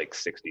shoot at like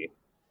 60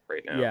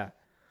 right now. yeah.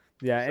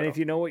 Yeah, and So- if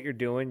you know what you're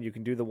doing, you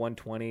can do the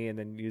 120, and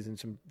then using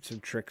some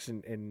tricks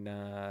in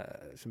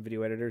some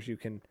video editors, you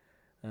can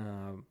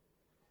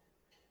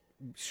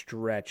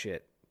stretch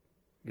it.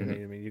 You know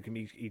what I mean? You can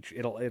each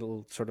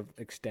it'll sort of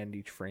extend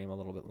each frame a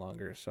little bit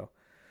longer. So,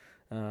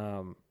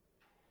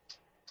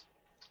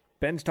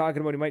 Ben's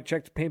talking about he might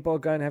check the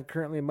paintball gun. Have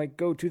currently might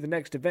go to the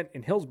next event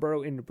in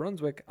Hillsborough in New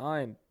Brunswick.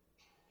 I'm,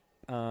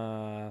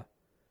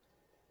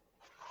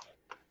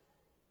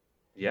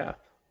 Yeah.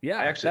 yeah,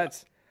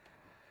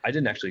 I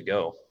didn't actually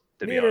go,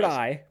 to be neither did honest.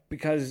 I,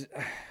 because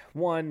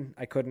one,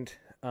 I couldn't.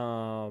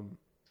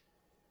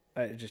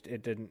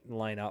 It didn't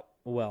line up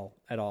well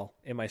at all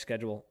in my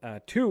schedule.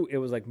 Two, it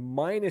was like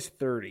minus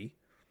 30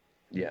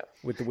 Yeah.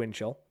 with the wind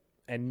chill,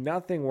 and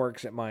nothing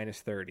works at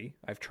minus 30.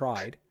 I've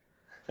tried.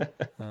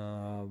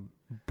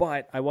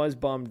 But I was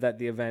bummed that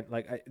the event,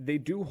 they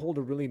do hold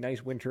a really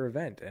nice winter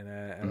event, and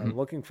I'm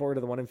looking forward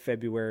to the one in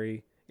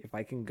February if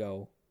I can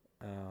go.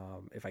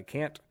 If I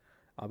can't,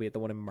 I'll be at the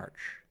one in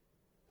March.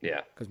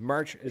 Yeah. Because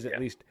March is Yeah.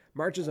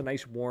 March is a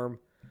nice warm,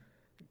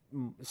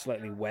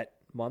 slightly wet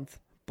month,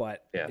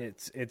 but Yeah.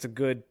 it's a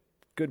good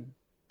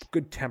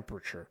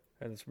temperature,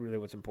 and it's really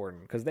what's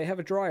important. Because they have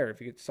a dryer.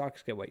 If your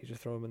socks get wet, you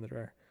just throw them in the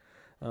dryer.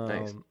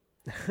 Nice.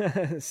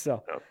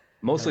 So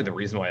Mostly the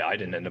reason why I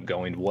didn't end up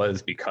going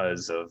was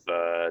because of,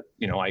 I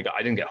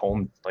didn't get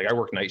home. Like I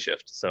work night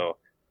shift. So,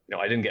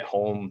 I didn't get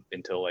home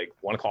until like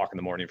 1:00 in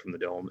the morning from the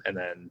dome, and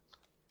then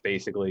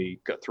basically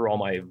got through all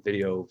my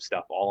video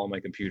stuff all on my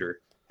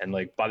computer. And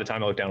like, by the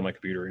time I looked down on my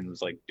computer and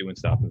was like doing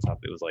stuff,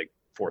 it was like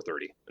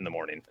 4:30 in the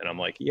morning. And I'm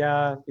like,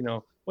 yeah,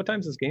 what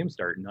time's this game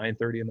start?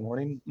 9:30 in the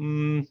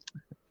morning?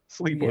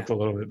 Sleep was a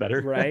little bit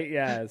better. right,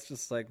 yeah, it's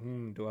just like,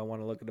 do I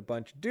want to look at a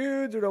bunch of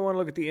dudes, or do I want to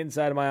look at the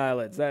inside of my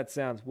eyelids? That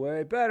sounds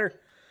way better.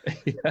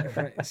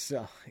 Right,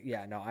 so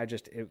yeah, no,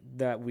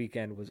 that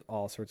weekend was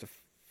all sorts of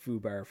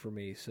foobar for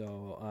me.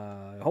 So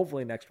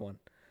hopefully next one,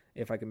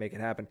 if I can make it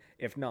happen.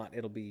 If not,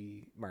 it'll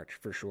be March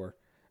for sure,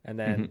 and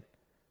then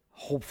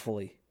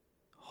hopefully,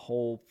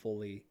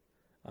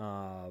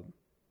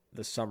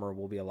 the summer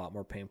will be a lot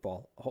more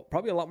paintball.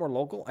 Probably a lot more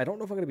local. I don't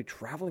know if I'm going to be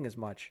traveling as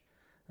much.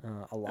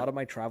 A lot of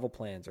my travel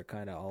plans are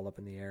kind of all up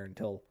in the air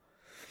until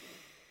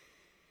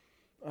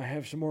I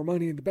have some more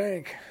money in the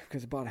bank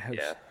because I bought a house.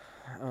 Yeah.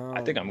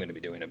 I think I'm going to be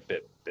doing a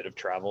bit of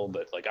travel,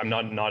 but like I'm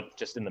not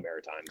just in the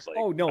Maritimes. Like,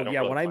 Oh no, I don't yeah.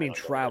 really When I plan mean on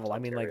going travel, to I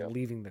mean like Ontario.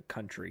 leaving the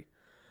country.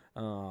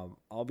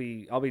 I'll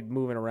be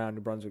moving around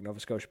New Brunswick, Nova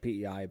Scotia,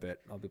 PEI,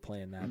 but I'll be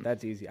playing that.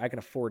 That's easy. I can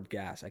afford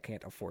gas. I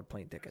can't afford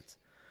plane tickets.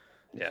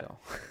 Yeah. So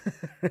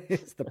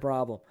it's the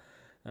problem.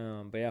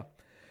 But yeah.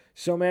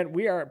 So man,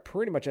 we are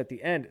pretty much at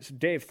the end. So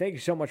Dave, thank you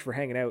so much for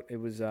hanging out. It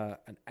was an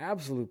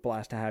absolute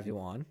blast to have you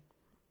on.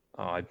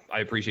 I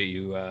appreciate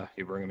you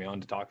bringing me on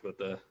to talk about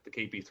the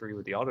KP3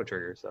 with the auto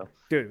trigger. So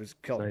Dude, it was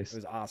killer. Nice. It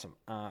was awesome.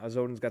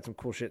 Azodin's got some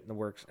cool shit in the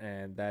works,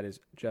 and that is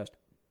just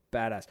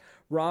badass.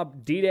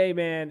 Rob, D-Day,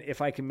 man,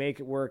 if I can make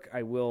it work,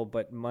 I will,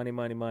 but money.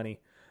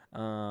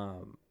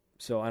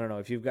 So I don't know.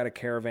 If you've got a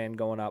caravan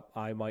going up,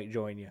 I might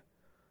join you.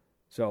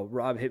 So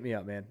Rob, hit me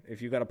up, man.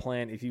 If you've got a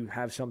plan, if you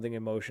have something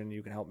in motion,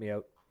 you can help me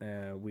out.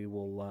 We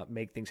will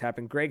make things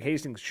happen. Greg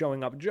Hastings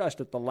showing up just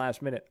at the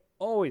last minute.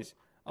 Always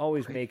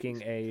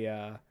making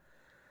a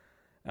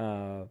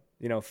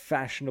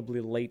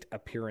fashionably late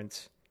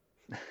appearance.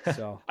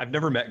 So I've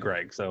never met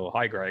Greg. So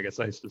hi, Greg. It's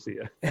nice to see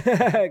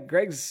you.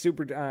 Greg's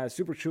super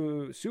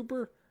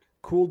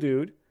cool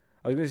dude.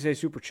 I was going to say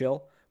super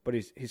chill, but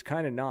he's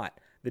kind of not.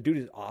 The dude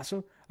is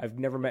awesome. I've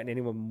never met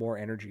anyone with more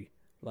energy.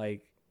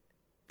 Like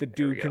the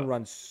dude can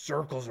run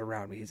circles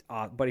around me. He's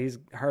but he's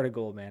heart of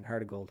gold, man.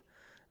 Heart of gold.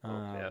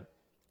 Yeah.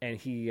 And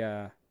he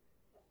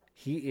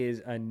is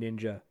a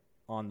ninja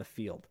on the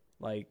field.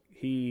 Like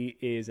he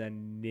is a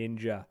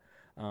ninja.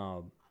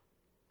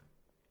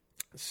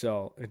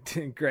 So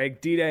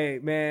Greg, D-Day,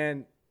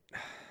 man, you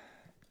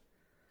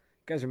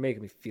guys are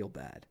making me feel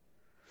bad.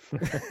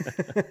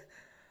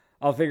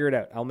 I'll figure it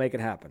out. I'll make it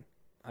happen.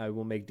 I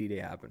will make D-Day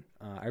happen.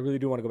 I really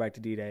do want to go back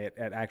to D-Day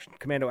at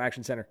Commando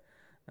Action Center.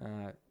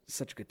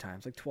 Such a good time.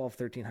 It's like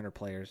 1,300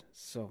 players.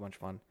 So much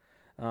fun.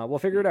 We'll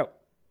figure it out.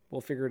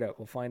 We'll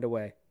find a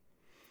way.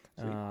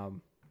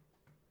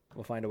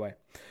 We'll find a way.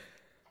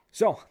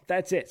 So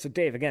that's it. So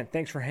Dave, again,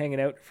 thanks for hanging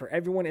out. For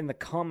everyone in the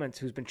comments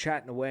who's been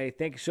chatting away,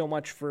 thank you so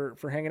much for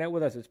hanging out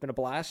with us. It's been a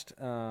blast.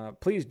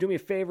 Please do me a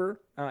favor.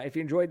 If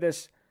you enjoyed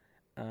this,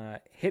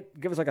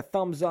 give us like a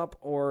thumbs up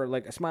or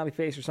like a smiley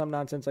face or some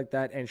nonsense like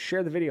that, and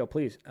share the video,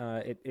 please.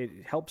 It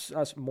helps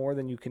us more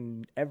than you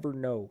can ever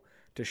know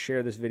to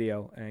share this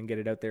video and get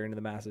it out there into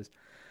the masses.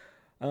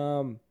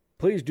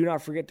 Please do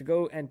not forget to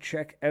go and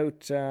check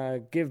out,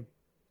 give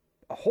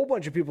a whole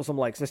bunch of people some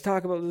likes. Let's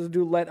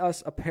do Let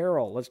Us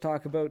Apparel. Let's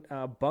talk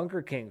about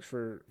Bunker Kings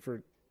for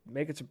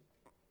making some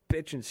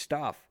bitchin'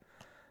 stuff.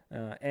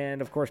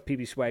 And of course,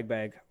 PB Swag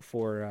Bag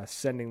for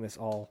sending this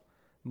all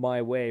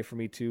my way for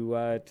me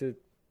to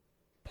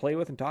play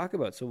with and talk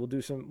about. So we'll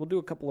do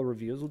a couple of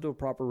reviews. We'll do a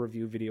proper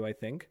review video, I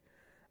think,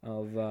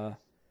 of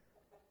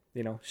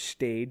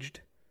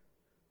staged.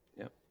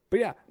 Yeah. But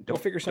yeah, we'll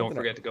figure something out.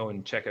 Don't forget to go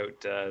and check out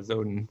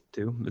Zoden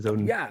too.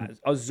 Zoden. Yeah,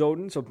 a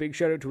Zoden. So big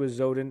shout out to a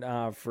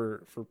Zoden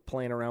for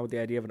playing around with the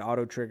idea of an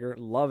auto trigger.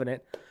 Loving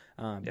it.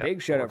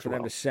 Big shout out for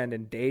them to send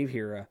in Dave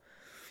here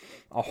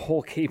a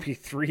whole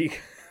KP3.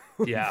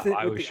 Yeah,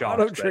 I was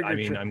shocked. But, I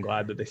mean, I'm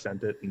glad that they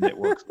sent it and it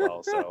works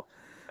well. So,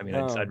 I mean,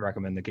 I'd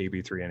recommend the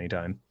KB3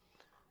 anytime.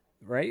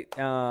 Right.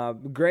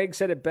 Greg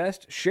said it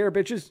best. Share,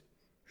 bitches.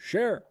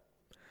 Share.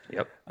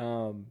 Yep.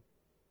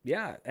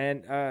 Yeah,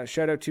 and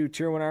shout out to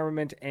Tier 1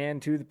 Armament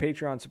and to the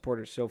Patreon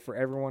supporters. So for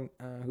everyone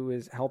who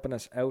is helping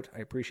us out,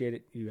 I appreciate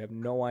it. You have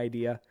no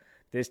idea.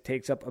 This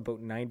takes up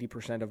about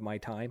 90% of my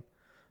time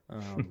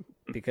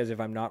because if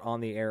I'm not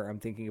on the air, I'm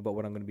thinking about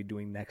what I'm going to be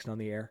doing next on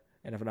the air.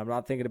 And if I'm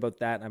not thinking about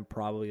that, I'm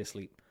probably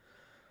asleep.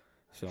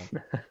 So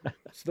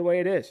it's the way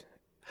it is.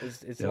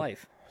 It's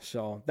life.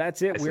 So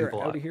that's it. We're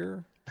out of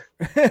here.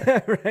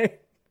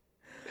 Right?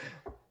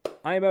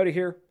 I am out of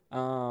here.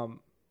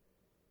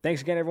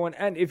 Thanks again, everyone.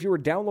 And if you were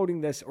downloading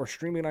this or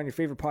streaming it on your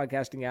favorite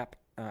podcasting app,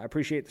 I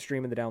appreciate the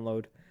stream and the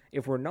download.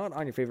 If we're not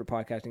on your favorite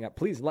podcasting app,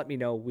 please let me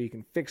know. We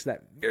can fix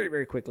that very,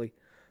 very quickly.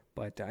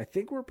 But I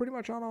think we're pretty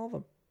much on all of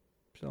them.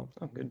 So,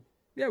 good.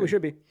 Yeah, we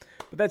should be.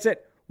 But that's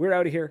it. We're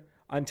out of here.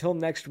 Until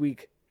next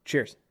week,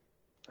 cheers.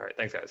 All right.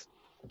 Thanks, guys.